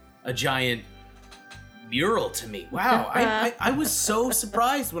a giant mural to me. Wow, I was so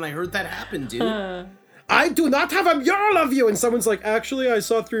surprised when I heard that happen, dude. I do not have a mural of you! And someone's like, actually, I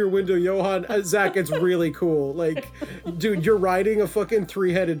saw through your window, Johan. Zach, it's really cool. Like, dude, you're riding a fucking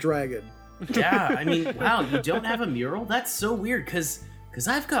 3-headed dragon. Yeah, I mean, wow, you don't have a mural? That's so weird, because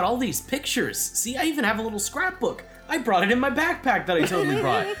I've got all these pictures. See, I even have a little scrapbook. I brought it in my backpack that I totally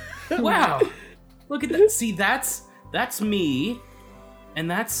brought. Wow. Look at that. See, that's me.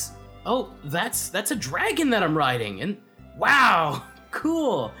 And that's a dragon that I'm riding. And wow.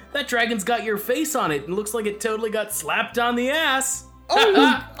 Cool. That dragon's got your face on it and looks like it totally got slapped on the ass.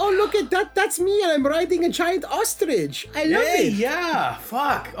 Oh, look at that. That's me, and I'm riding a giant ostrich. I love it. Yeah.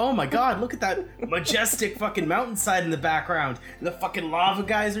 Fuck. Oh my god, look at that majestic fucking mountainside in the background. And the fucking lava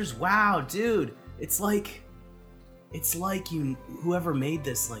geysers. Wow, dude. It's like whoever made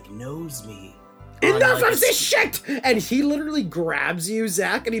this, like, knows me. Enough of this shit! And he literally grabs you,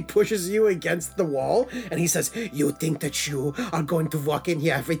 Zach, and he pushes you against the wall, and he says, "You think that you are going to walk in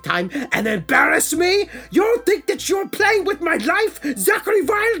here every time and embarrass me? You think that you're playing with my life, Zachary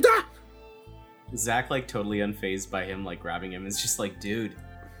Wilder?" Zach, like, totally unfazed by him, like, grabbing him, is just like, dude,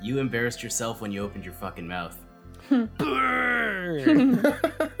 you embarrassed yourself when you opened your fucking mouth.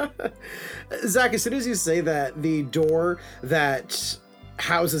 Zach, as soon as you say that, the door that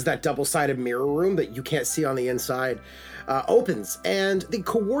houses that double-sided mirror room that you can't see on the inside opens, and the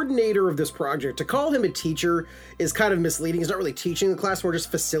coordinator of this project, to call him a teacher is kind of misleading. He's not really teaching the class, we're just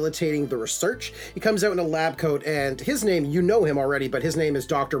facilitating the research. He comes out in a lab coat, and his name, you know him already, but his name is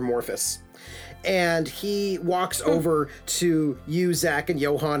Dr. Morphus. And he walks over to you, Zach, and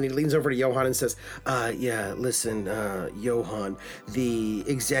Johan. He leans over to Johan and says, listen, Johan, the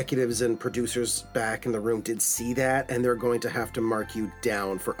executives and producers back in the room did see that, and they're going to have to mark you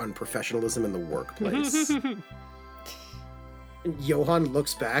down for unprofessionalism in the workplace. And Johan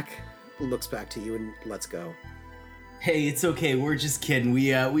looks back to you, and lets go. Hey, it's okay. We're just kidding.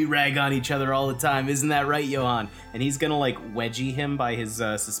 We rag on each other all the time. Isn't that right, Johan? And he's gonna, like, wedgie him by his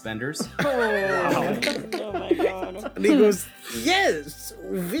suspenders. Oh my god. And he goes, "Yes,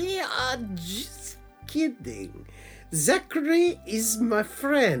 we are just kidding. Zachary is my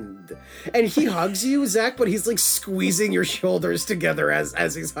friend." And he hugs you, Zach, but he's like squeezing your shoulders together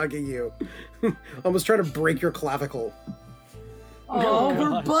as he's hugging you. Almost trying to break your clavicle. Oh,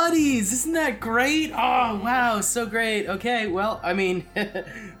 we're buddies. Isn't that great? Oh, wow. So great. Okay, well, I mean,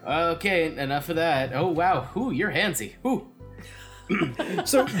 okay, enough of that. Oh, wow. Ooh, you're handsy. Ooh.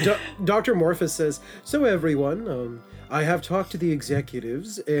 So Dr. Morphus says, so everyone, I have talked to the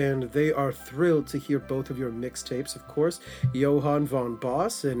executives, and they are thrilled to hear both of your mixtapes, of course, Johann von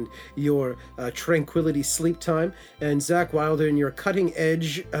Boss and your Tranquility Sleep Time, and Zach Wilder and your Cutting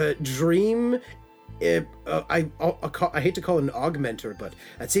Edge Dream. I hate to call it an augmenter, but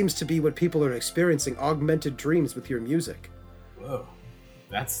that seems to be what people are experiencing, augmented dreams with your music. Whoa.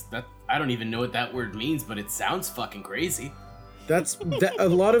 That. I don't even know what that word means, but it sounds fucking crazy. That's a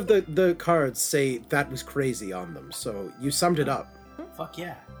lot of the cards say that was crazy on them, so you summed it up. Fuck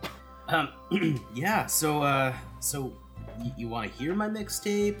yeah. Yeah, so you want to hear my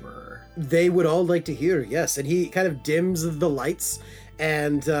mixtape, or? They would all like to hear, yes. And he kind of dims the lights,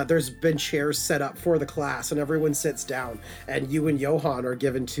 and there's been chairs set up for the class, and everyone sits down, and you and Johann are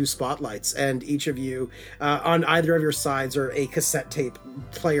given 2 spotlights, and each of you, on either of your sides, are a cassette tape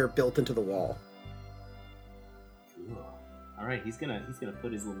player built into the wall. All right, he's gonna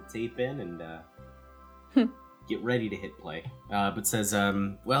put his little tape in and get ready to hit play. But says,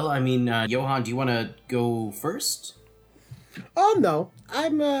 well, I mean, Johann, do you want to go first? Oh no,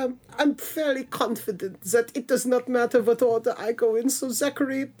 I'm fairly confident that it does not matter what order I go in. So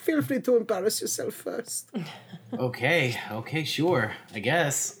Zachary, feel free to embarrass yourself first. Okay, sure, I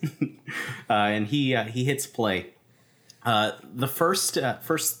guess. And he hits play. The first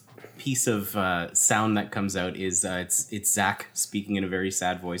piece of sound that comes out is it's Zach speaking in a very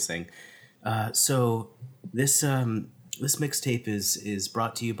sad voice, saying, "So this mixtape is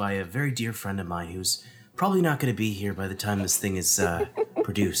brought to you by a very dear friend of mine who's probably not going to be here by the time this thing is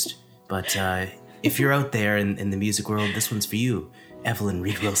produced. But if you're out there in the music world, this one's for you, Evelyn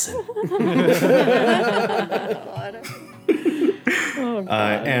Reed Wilson."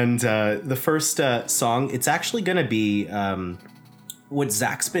 And the first song, it's actually going to be what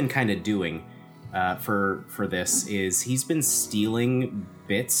Zach's been kind of doing for this is he's been stealing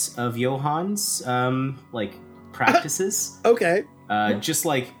bits of Johann's like practices. Okay. Just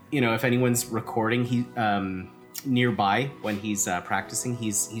like, if anyone's recording, he nearby when he's practicing,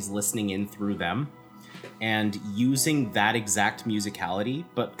 he's listening in through them and using that exact musicality,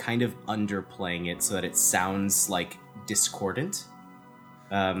 but kind of underplaying it so that it sounds like discordant.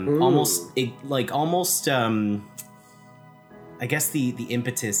 Almost. I guess the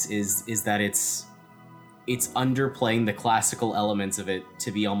impetus is that it's underplaying the classical elements of it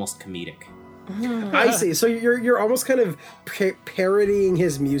to be almost comedic. I see. So you're almost kind of parodying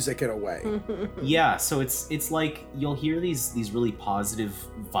his music in a way. Yeah. So it's like you'll hear these really positive,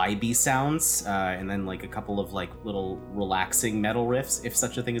 vibey sounds, and then like a couple of like little relaxing metal riffs, if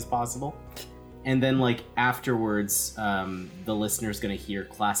such a thing is possible. And then like afterwards, the listener's gonna hear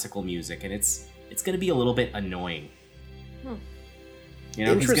classical music, and it's gonna be a little bit annoying.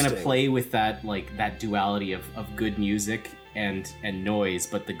 He's gonna play with that duality of good music and noise,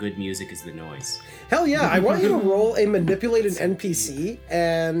 but the good music is the noise. Hell yeah, I want you to roll a manipulate an NPC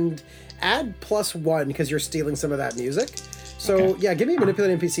and add +1 because you're stealing some of that music. So okay. Yeah, give me a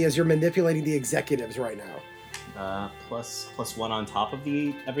manipulate NPC as you're manipulating the executives right now. +1 on top of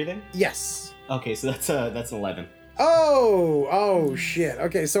the everything? Yes. Okay, so that's an 11. Oh shit.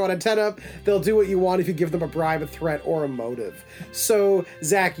 Okay, so on a 10-up, they'll do what you want if you give them a bribe, a threat, or a motive. So,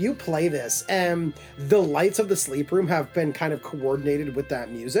 Zach, you play this, and the lights of the sleep room have been kind of coordinated with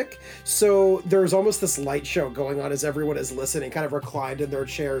that music. So there's almost this light show going on as everyone is listening, kind of reclined in their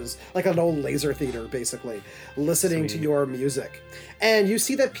chairs, like an old laser theater, basically, listening to your music. And you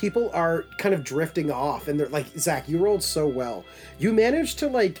see that people are kind of drifting off, and they're like, Zach, you rolled so well. You managed to,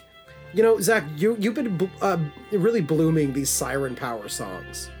 Zach, you've been really blooming these siren power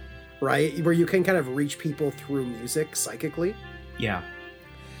songs, right? Where you can kind of reach people through music psychically. Yeah.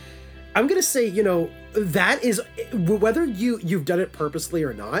 I'm going to say, that is, whether you've done it purposely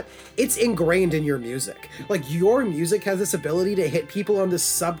or not, it's ingrained in your music. Like, your music has this ability to hit people on this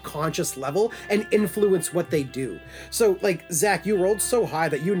subconscious level and influence what they do. So, Zach, you rolled so high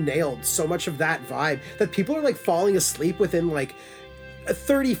that you nailed so much of that vibe that people are, falling asleep within,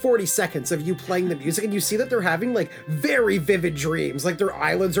 30-40 seconds of you playing the music, and you see that they're having very vivid dreams, their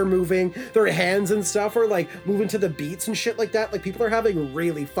eyelids are moving, their hands and stuff are moving to the beats and shit like that. People are having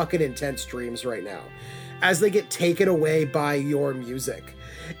really fucking intense dreams right now as they get taken away by your music.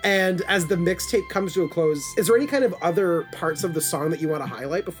 And as the mixtape comes to a close, is there any kind of other parts of the song that you want to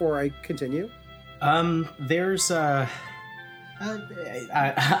highlight before I continue? There's I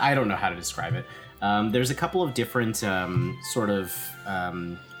don't know how to describe it. There's a couple of different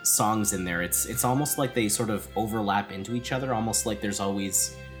songs in there. It's almost like they sort of overlap into each other, almost like there's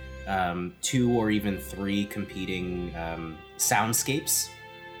always 2 or even 3 competing soundscapes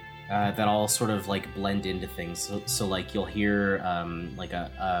that all sort of like blend into things. So like you'll hear like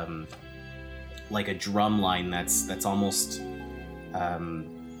a drum line that's almost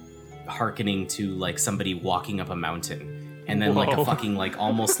hearkening to like somebody walking up a mountain. And then like a fucking like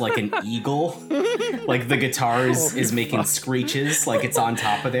almost like an eagle, like the guitar is making screeches like it's on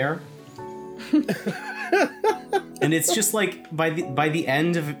top of there. And it's just like by the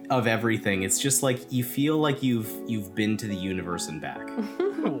end of everything, it's just like you feel like you've been to the universe and back.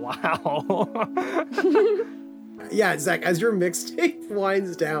 Wow. Yeah, Zach, as your mixtape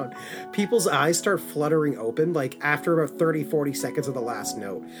winds down, people's eyes start fluttering open, like after about 30, 40 seconds of the last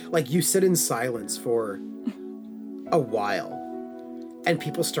note. Like you sit in silence for a while, and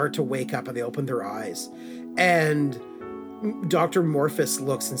people start to wake up and they open their eyes. And Dr. Morphus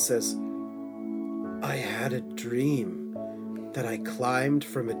looks and says, I had a dream that I climbed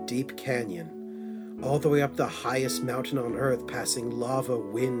from a deep canyon all the way up the highest mountain on Earth, passing lava,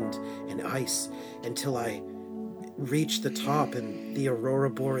 wind, and ice, until I reached the top and the aurora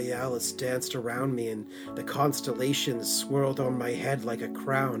borealis danced around me and the constellations swirled on my head like a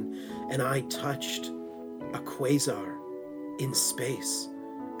crown, and I touched a quasar in space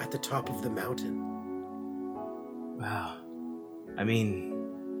at the top of the mountain. Wow. I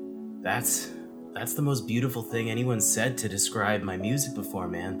mean, that's the most beautiful thing anyone's said to describe my music before,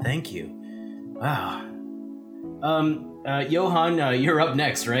 man. Thank you. Wow. Johan, you're up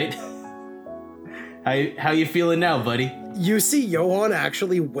next, right? How you feeling now, buddy? You see Johan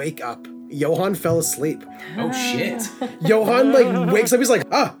actually wake up. Johan fell asleep. Oh shit. Johan like wakes up. He's like,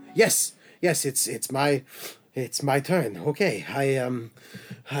 yes, it's my turn. Okay,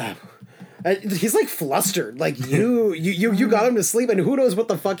 he's like flustered. Like you got him to sleep, and who knows what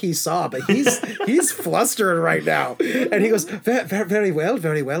the fuck he saw, but he's flustered right now. And he goes, very well.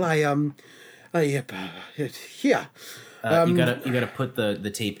 Yeah. You gotta put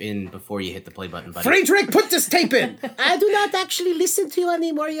the tape in before you hit the play button, buddy. Friedrich, put this tape in. I do not actually listen to you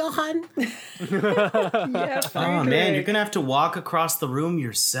anymore, Johan. Yeah, Oh man, you're gonna have to walk across the room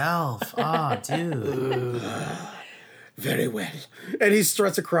yourself. Oh, dude. Very well. And he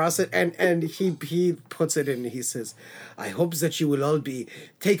struts across it, and he puts it in, and he says, I hope that you will all be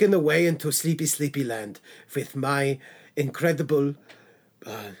taken away into sleepy, sleepy land with my incredible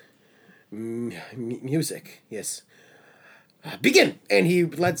music. Yes. Begin! And he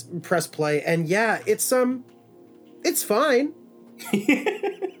lets press play, and yeah, it's fine.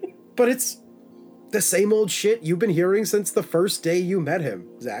 But it's the same old shit you've been hearing since the first day you met him,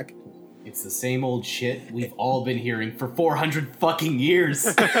 Zach. It's the same old shit we've all been hearing for 400 fucking years.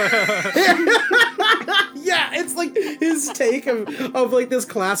 Yeah, it's like his take of like this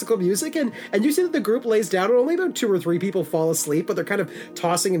classical music, and you see that the group lays down and only about 2 or 3 people fall asleep, but they're kind of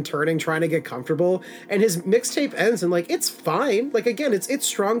tossing and turning, trying to get comfortable, and his mixtape ends and like, it's fine. Like again, it's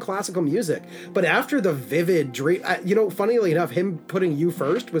strong classical music, but after the vivid dream, funnily enough, him putting you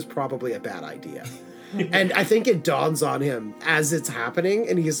first was probably a bad idea. And I think it dawns on him as it's happening,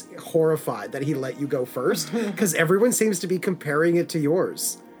 and he's horrified that he let you go first, because everyone seems to be comparing it to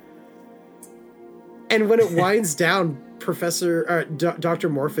yours. And when it winds down, Dr.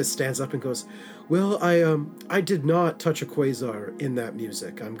 Morphus stands up and goes, well, I did not touch a quasar in that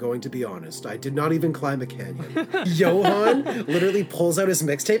music. I'm going to be honest. I did not even climb a canyon. Johan literally pulls out his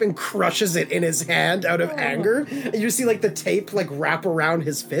mixtape and crushes it in his hand out of anger. And you see like the tape like wrap around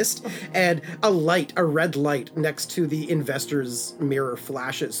his fist, and a red light next to the investor's mirror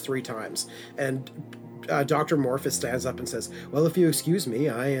flashes 3 times. And Dr. Morphus stands up and says, well, if you excuse me,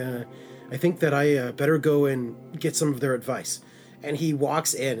 I think that I better go and get some of their advice. And he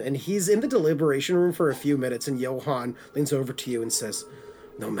walks in, and he's in the deliberation room for a few minutes, and Johan leans over to you and says,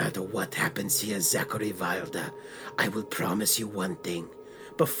 no matter what happens here, Zachary Wilder, I will promise you one thing.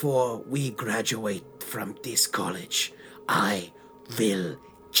 Before we graduate from this college, I will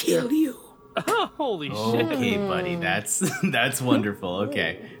kill you. Holy shit. Okay, buddy, that's wonderful.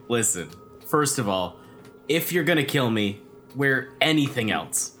 Okay, listen, first of all, if you're gonna kill me, wear anything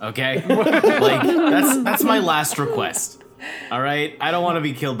else, okay? Like, that's my last request. All right? I don't want to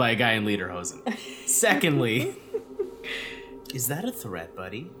be killed by a guy in lederhosen. Secondly, is that a threat,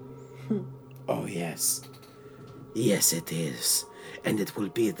 buddy? Oh, yes. Yes, it is. And it will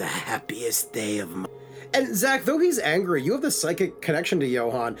be the happiest day of my... And Zach, though he's angry, you have the psychic connection to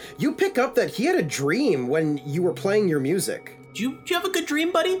Johan. You pick up that he had a dream when you were playing your music. Do you have a good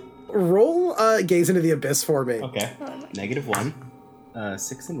dream, buddy? Roll Gaze into the Abyss for me. Okay. -1.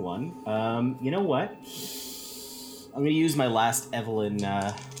 6 and 1. You know what? I'm gonna use my last Evelyn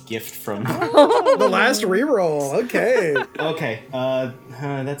gift from. The last reroll. Okay. Okay.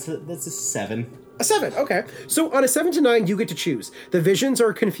 That's a 7. A 7, okay. So on a 7 to 9, you get to choose. The visions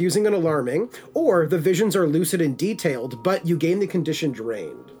are confusing and alarming, or the visions are lucid and detailed, but you gain the condition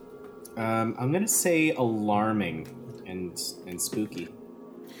drained. I'm gonna say alarming and spooky.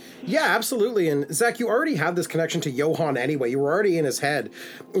 Yeah, absolutely. And Zach, you already have this connection to Johann anyway. You were already in his head.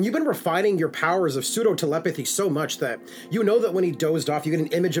 And you've been refining your powers of pseudo-telepathy so much that you know that when he dozed off, you get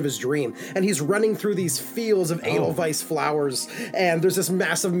an image of his dream. And he's running through these fields of Edelweiss flowers. And there's this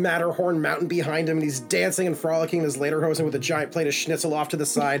massive Matterhorn mountain behind him. And he's dancing and frolicking in his lederhosen with a giant plate of schnitzel off to the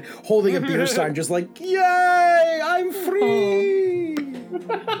side, holding a beer sign, just like, yay, I'm free!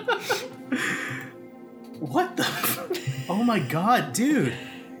 What the? Oh my god, dude.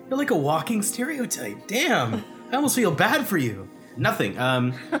 You're like a walking stereotype. Damn. I almost feel bad for you. Nothing.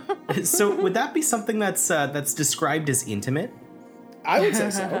 So would that be something that's described as intimate? I would say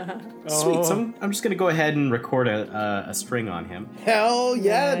so. Sweet. So I'm just gonna go ahead and record a string on him. Hell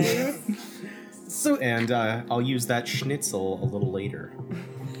yeah, dude. And I'll use that schnitzel a little later.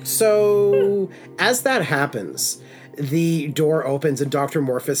 So as that happens, the door opens and Dr.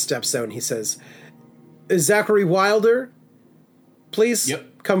 Morphus steps out and he says, Zachary Wilder, please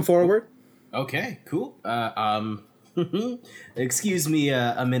come forward. Okay, cool. Excuse me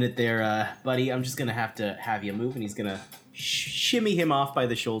a minute there, buddy. I'm just gonna have to have you move, and he's gonna shimmy him off by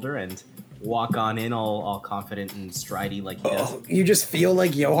the shoulder and walk on in all confident and stridey like he does. You just feel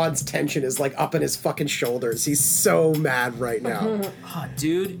like Johann's tension is like up in his fucking shoulders. He's so mad right now.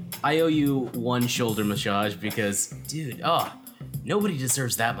 Dude, I owe you one shoulder massage because, dude, nobody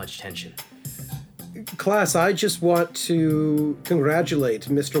deserves that much tension. Class, I just want to congratulate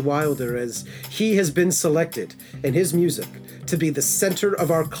Mr. Wilder as he has been selected in his music to be the center of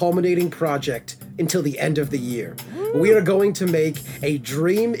our culminating project until the end of the year. We are going to make a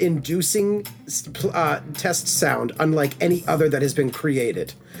dream-inducing test sound unlike any other that has been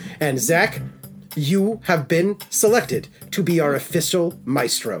created. And Zach, you have been selected to be our official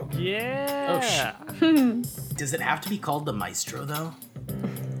maestro. Yeah. Does it have to be called the maestro though?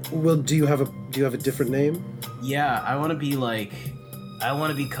 Well, do you have a different name? Yeah, I want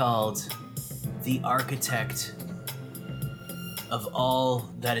to be called the architect of all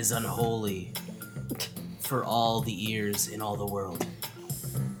that is unholy for all the ears in all the world.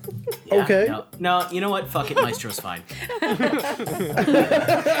 Yeah, Okay. No, you know what? Fuck it, maestro's fine. I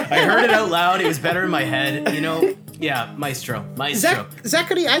heard it out loud. It was better in my head. You know? Yeah, maestro.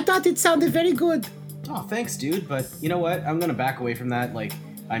 Zachary, I thought it sounded very good. Oh, thanks, dude. But you know what? I'm gonna back away from that. Like,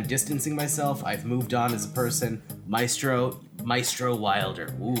 I'm distancing myself. I've moved on as a person. Maestro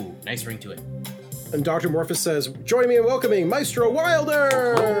Wilder. Ooh, nice ring to it. And Dr. Morphus says, join me in welcoming Maestro Wilder!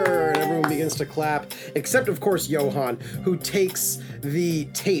 And everyone begins to clap, except, of course, Johann, who takes the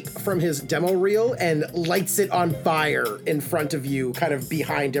tape from his demo reel and lights it on fire in front of you, kind of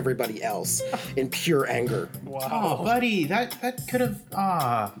behind everybody else, in pure anger. Wow. Oh, buddy, that could have...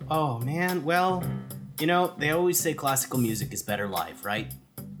 Oh, man. Well, you know, they always say classical music is better live, right?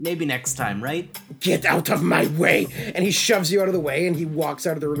 Maybe next time, right? Get out of my way! And he shoves you out of the way, and he walks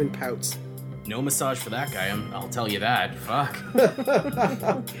out of the room and pouts. No massage for that guy, I'll tell you that. Fuck.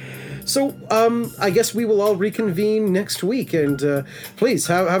 So, I guess we will all reconvene next week, and please,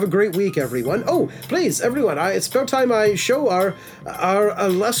 have a great week, everyone. Oh, please, everyone, it's about time I show our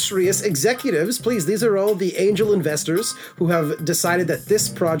illustrious executives. Please, these are all the angel investors who have decided that this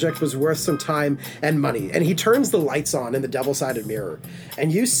project was worth some time and money. And he turns the lights on in the double-sided mirror,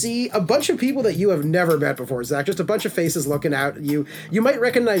 and you see a bunch of people that you have never met before, Zach, just a bunch of faces looking out at you. You might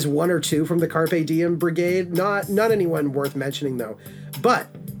recognize one or two from the Carpe Diem Brigade, not anyone worth mentioning, though. But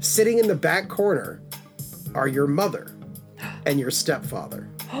sitting in the back corner are your mother and your stepfather.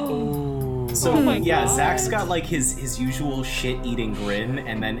 Zach's got like his usual shit-eating grin,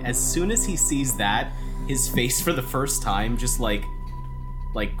 and then as soon as he sees that, his face for the first time just like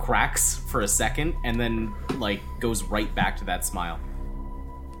cracks for a second, and then like goes right back to that smile.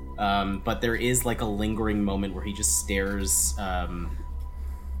 But there is like a lingering moment where he just stares,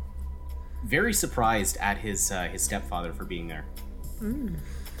 very surprised at his stepfather for being there.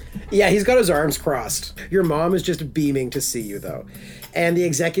 Yeah, he's got his arms crossed. Your mom is just beaming to see you, though. And the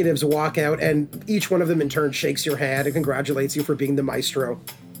executives walk out, and each one of them in turn shakes your hand and congratulates you for being the maestro.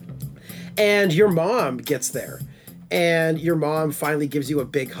 And your mom gets there. And your mom finally gives you a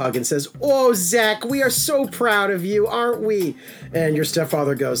big hug and says, "Oh, Zach, we are so proud of you, aren't we?" And your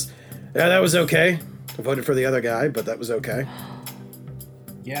stepfather goes, "Yeah, that was okay. I voted for the other guy, but that was okay."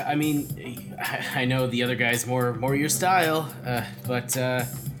 Yeah, I mean, I know the other guy's more your style, but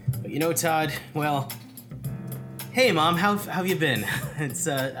you know, Todd, well, Hey, Mom, how have you been? It's,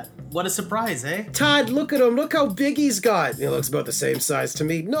 what a surprise, eh? Todd, look at him. Look how big he's got. He looks about the same size to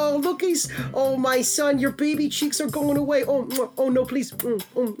me. No, look, oh, my son, your baby cheeks are going away. Oh, no, please.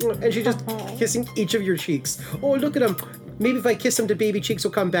 And she's just kissing each of your cheeks. Oh, look at him. Maybe if I kiss him, the baby cheeks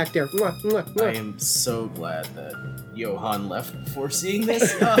will come back there. I am so glad that Johan left before seeing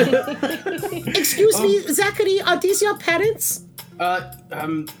this. Excuse me, Zachary, are these your parents?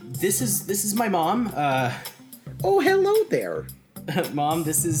 This is my mom. Oh, hello there. Mom,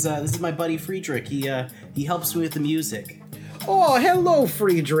 this is my buddy Friedrich. He helps me with the music. Oh, hello,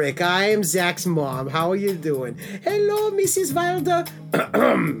 Friedrich. I am Zach's mom. How are you doing? Hello, Mrs. Wilder.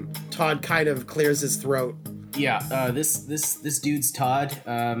 Todd kind of clears his throat. Yeah, this dude's Todd.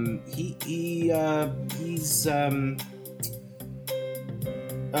 He's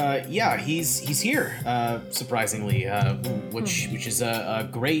here, surprisingly, which is a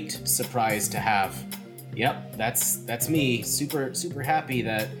great surprise to have. Yep, that's me. Super happy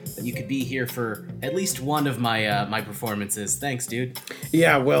that you could be here for at least one of my my performances. Thanks, dude.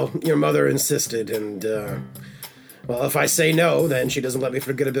 Yeah, well, your mother insisted, and well, if I say no, then she doesn't let me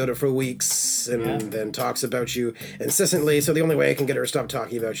forget about it for weeks, and then talks about you incessantly. So the only way I can get her to stop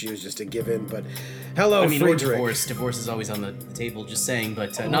talking about you is just to give in. But hello, Friedrich. Or divorce is always on the table. Just saying,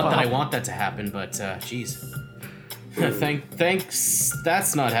 but not that I want that to happen. But geez. Thanks.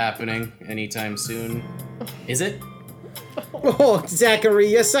 That's not happening anytime soon, is it? Oh, Zachary,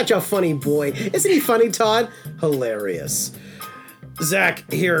 you're such a funny boy. Isn't he funny, Todd? Hilarious. Zach,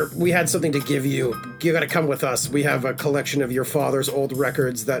 here, we had something to give you. You gotta come with us. We have a collection of your father's old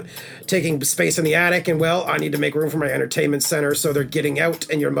records that taking space in the attic, and well, I need to make room for my entertainment center, so they're getting out,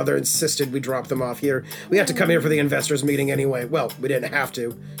 and your mother insisted we drop them off here. We have to come here for the investors meeting anyway. Well, we didn't have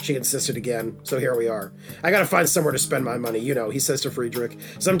to. She insisted again, so here we are. I gotta find somewhere to spend my money, you know, he says to Friedrich.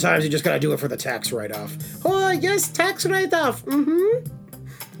 Sometimes you just gotta do it for the tax write-off. Oh, yes, tax write-off.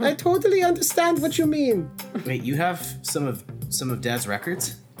 I totally understand what you mean. Wait, you have some of Dad's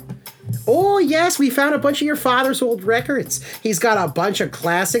records? Oh, yes, we found a bunch of your father's old records. He's got a bunch of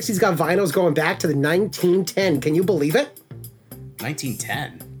classics. He's got vinyls going back to the 1910. Can you believe it?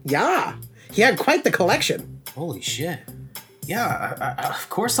 1910? Yeah. He had quite the collection. Holy shit. Yeah, of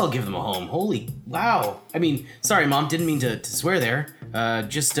course I'll give them a home. Holy, wow. I mean, sorry, Mom, didn't mean to swear there.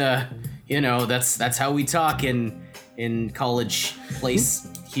 That's how we talk in college place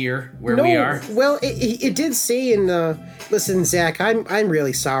here where we are. Well, it did say in listen, Zach, I'm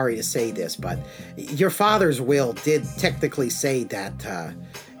really sorry to say this, but your father's will did technically say that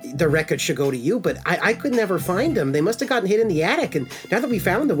the record should go to you, but I could never find them. They must have gotten hid in the attic, and now that we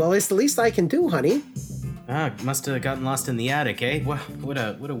found them, well, it's the least I can do, honey. Must have gotten lost in the attic, eh? What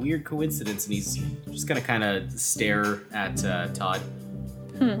a weird coincidence. And he's just gonna kind of stare at Todd.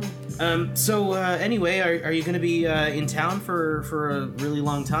 Anyway, are you gonna be in town for a really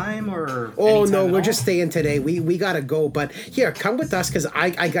long time, or? Oh no, we're just staying today. We gotta go, but here, come with us, because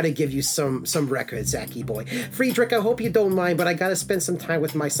I gotta give you some records, Zachy boy. Friedrich, I hope you don't mind, but I gotta spend some time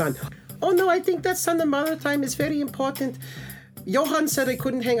with my son. Oh no, I think that son and mother time is very important. Johan said I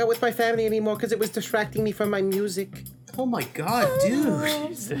couldn't hang out with my family anymore because it was distracting me from my music. Oh my god, dude.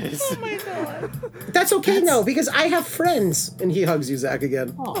 Jesus. Oh my god. That's okay now, because I have friends. And he hugs you, Zach,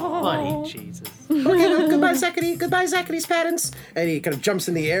 again. Oh, buddy. Jesus. Okay, well, goodbye, Zachary. Goodbye, Zachary's parents. And he kind of jumps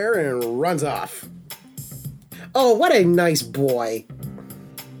in the air and runs off. Oh, what a nice boy.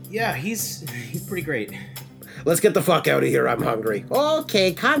 Yeah, he's pretty great. Let's get the fuck out of here. I'm hungry.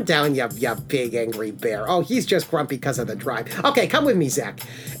 Okay, calm down, you big angry bear. Oh, he's just grumpy because of the drive. Okay, come with me, Zach.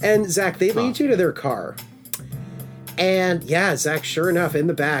 And Zach, they lead you to their car. And yeah, Zach, sure enough, in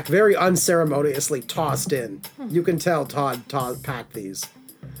the back, very unceremoniously tossed in. You can tell Todd packed these.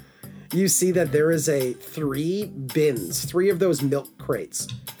 You see that there is 3 bins, 3 of those milk crates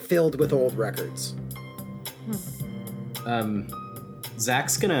filled with old records.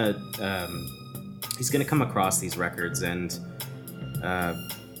 Zach's gonna he's gonna come across these records and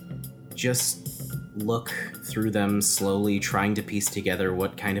just look through them slowly, trying to piece together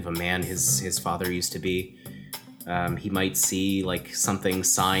what kind of a man his father used to be. He might see like something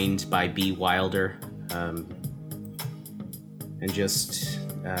signed by B. Wilder, and just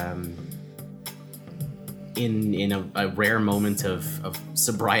in a rare moment of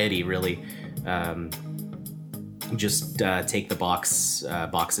sobriety, really, just take the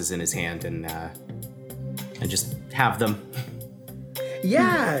boxes in his hand and just have them.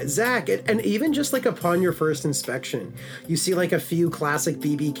 Yeah, Zach, and even just like upon your first inspection, you see like a few classic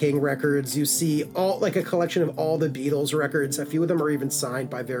B.B. King records. You see all like a collection of all the Beatles records. A few of them are even signed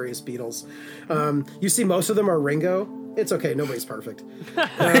by various Beatles. You see most of them are Ringo. It's okay, nobody's perfect.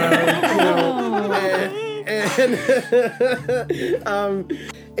 And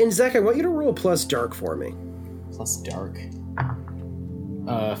and Zach, I want you to roll plus dark for me. Plus dark.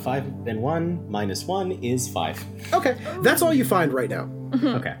 5 and 1 minus 1 is 5. Okay, that's all you find right now.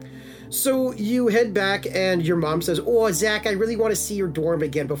 Okay. So you head back, and your mom says, "Oh, Zach, I really want to see your dorm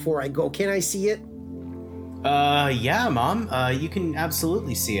again before I go. Can I see it?" Yeah, Mom. You can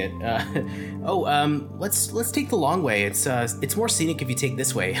absolutely see it. Let's take the long way. It's more scenic if you take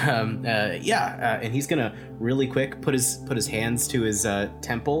this way. And he's gonna really quick put his hands to his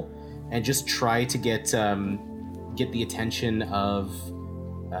temple and just try to get the attention of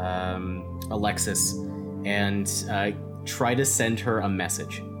Alexis and try to send her a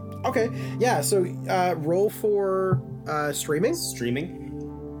message. Okay, yeah. So roll for streaming. Streaming.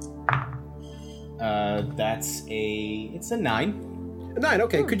 It's a 9. 9.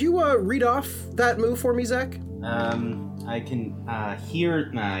 Okay, could you read off that move for me, Zach? I can hear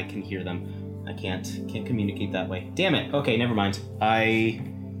them. I can't communicate that way. Damn it. Okay, never mind. I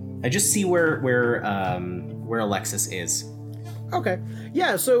just see where Alexis is. Okay.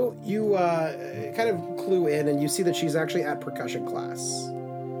 Yeah, so you kind of clue in, and you see that she's actually at percussion class.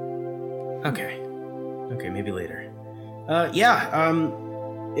 Okay, maybe later.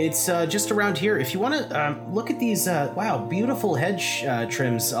 It's just around here. If you want to look at these, beautiful hedge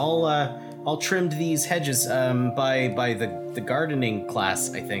trims. I'll trimmed these hedges by the gardening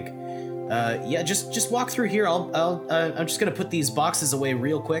class, I think. Just walk through here. I'm just gonna put these boxes away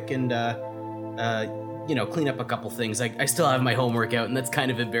real quick and clean up a couple things. I still have my homework out, and that's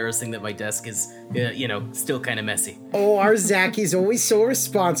kind of embarrassing that my desk is still kind of messy. Oh, our Zach, he's always so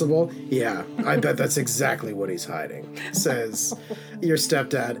responsible. Yeah, I bet that's exactly what he's hiding, says your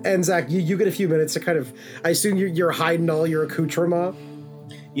stepdad. And Zach, you get a few minutes to kind of, I assume you're hiding all your accoutrement.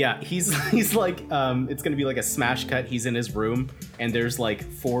 Yeah, he's like, it's gonna be like a smash cut. He's in his room, and there's like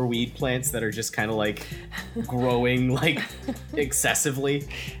 4 weed plants that are just kind of like growing like excessively.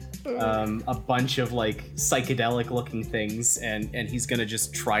 A bunch of like psychedelic looking things, and he's gonna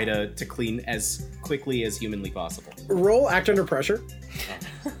just try to clean as quickly as humanly possible. Roll act under pressure.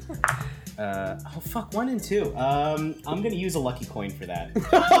 1 and 2. I'm gonna use a lucky coin for that.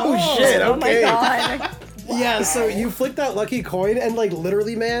 Oh shit, okay. Oh my god. Yeah, so you flick that lucky coin, and like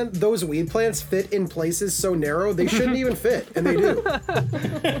literally, man, those weed plants fit in places so narrow they shouldn't even fit, and they do.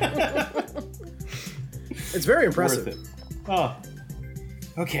 It's very impressive. Worth it. Oh.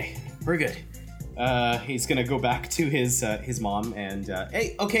 Okay, we're good. He's gonna go back to his mom and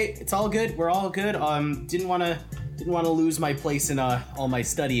hey, okay, it's all good. We're all good. Didn't want to lose my place in all my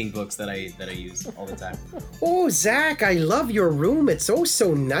studying books that I use all the time. Oh, Zach, I love your room. It's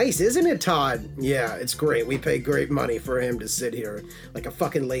so nice, isn't it, Todd? Yeah, it's great. We pay great money for him to sit here like a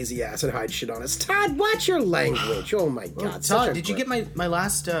fucking lazy ass and hide shit on us. Todd, watch your language. Oh my god. Todd, did you get my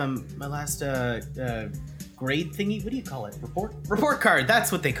last grade thingy? What do you call it? Report card.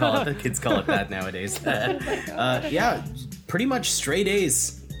 That's what they call it. The kids call it that nowadays. Yeah, pretty much straight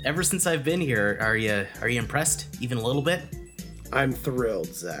A's ever since I've been here. Are you impressed? Even a little bit? I'm thrilled,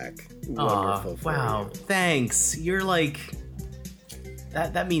 Zach. Wonderful. Wow. You. Thanks. You're like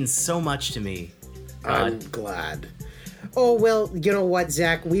that means so much to me. I'm glad. Oh, well, you know what,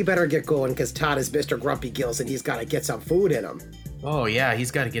 Zach? We better get going because Todd is Mr. Grumpy Gills and he's got to get some food in him. Oh, yeah,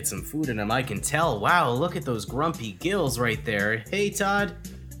 he's got to get some food in him. I can tell. Wow, look at those grumpy gills right there. Hey, Todd.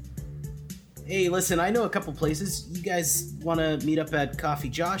 Hey, listen, I know a couple places. You guys want to meet up at Coffee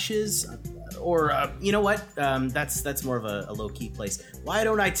Josh's? Or, you know what? That's more of a low-key place. Why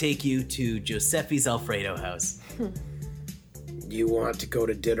don't I take you to Giuseppe's Alfredo house? You want to go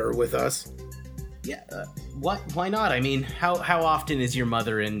to dinner with us? Yeah, what? Why not? I mean, how often is your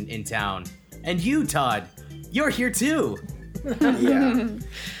mother in town? And you, Todd, you're here too. Yeah.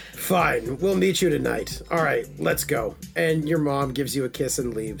 Fine, we'll meet you tonight. All right, let's go. And your mom gives you a kiss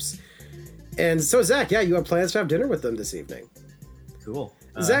and leaves. And so, Zach, yeah, you have plans to have dinner with them this evening. Cool.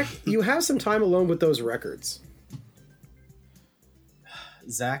 Zach, you have some time alone with those records.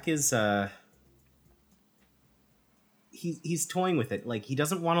 Zach is, he's toying with it. Like, he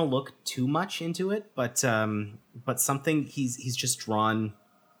doesn't want to look too much into it, but something he's just drawn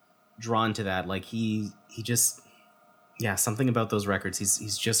to that. Like, he just... Yeah, something about those records.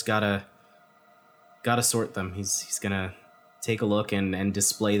 He's just gotta sort them. He's gonna take a look and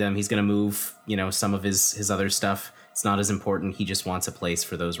display them. He's gonna move, some of his other stuff. It's not as important. He just wants a place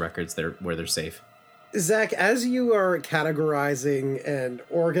for those records where they're safe. Zach, as you are categorizing and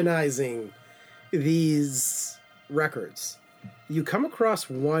organizing these records, you come across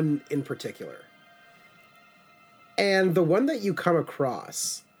one in particular. And the one that you come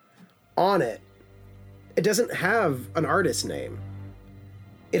across, on it doesn't have an artist name.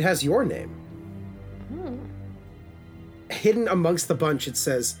 It has your name. hidden amongst the bunch, it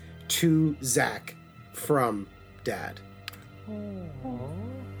says, "To Zach, from Dad."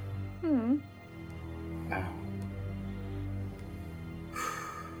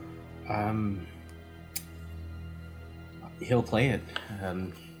 He'll play it.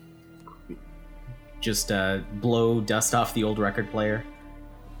 Just blow dust off the old record player.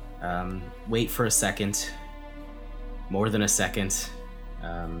 Wait for a second, more than a second,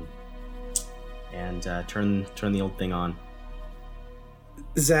 and turn the old thing on.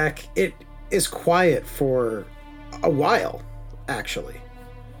 Zach, it is quiet for a while, actually.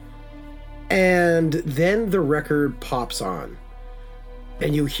 And then the record pops on,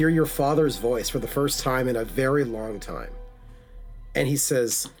 and you hear your father's voice for the first time in a very long time. And he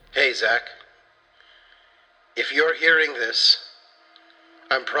says, Hey, Zach. If you're hearing this,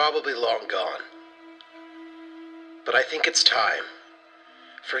 I'm probably long gone. But I think it's time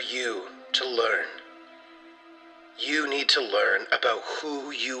for you to learn. You need to learn about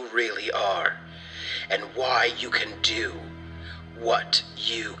who you really are and why you can do what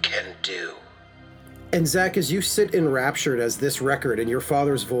you can do. and Zach, as you sit enraptured as this record and your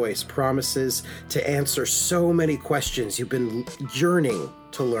father's voice promises to answer so many questions you've been yearning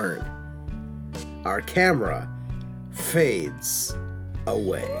to learn, our camera fades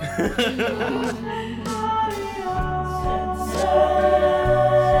away.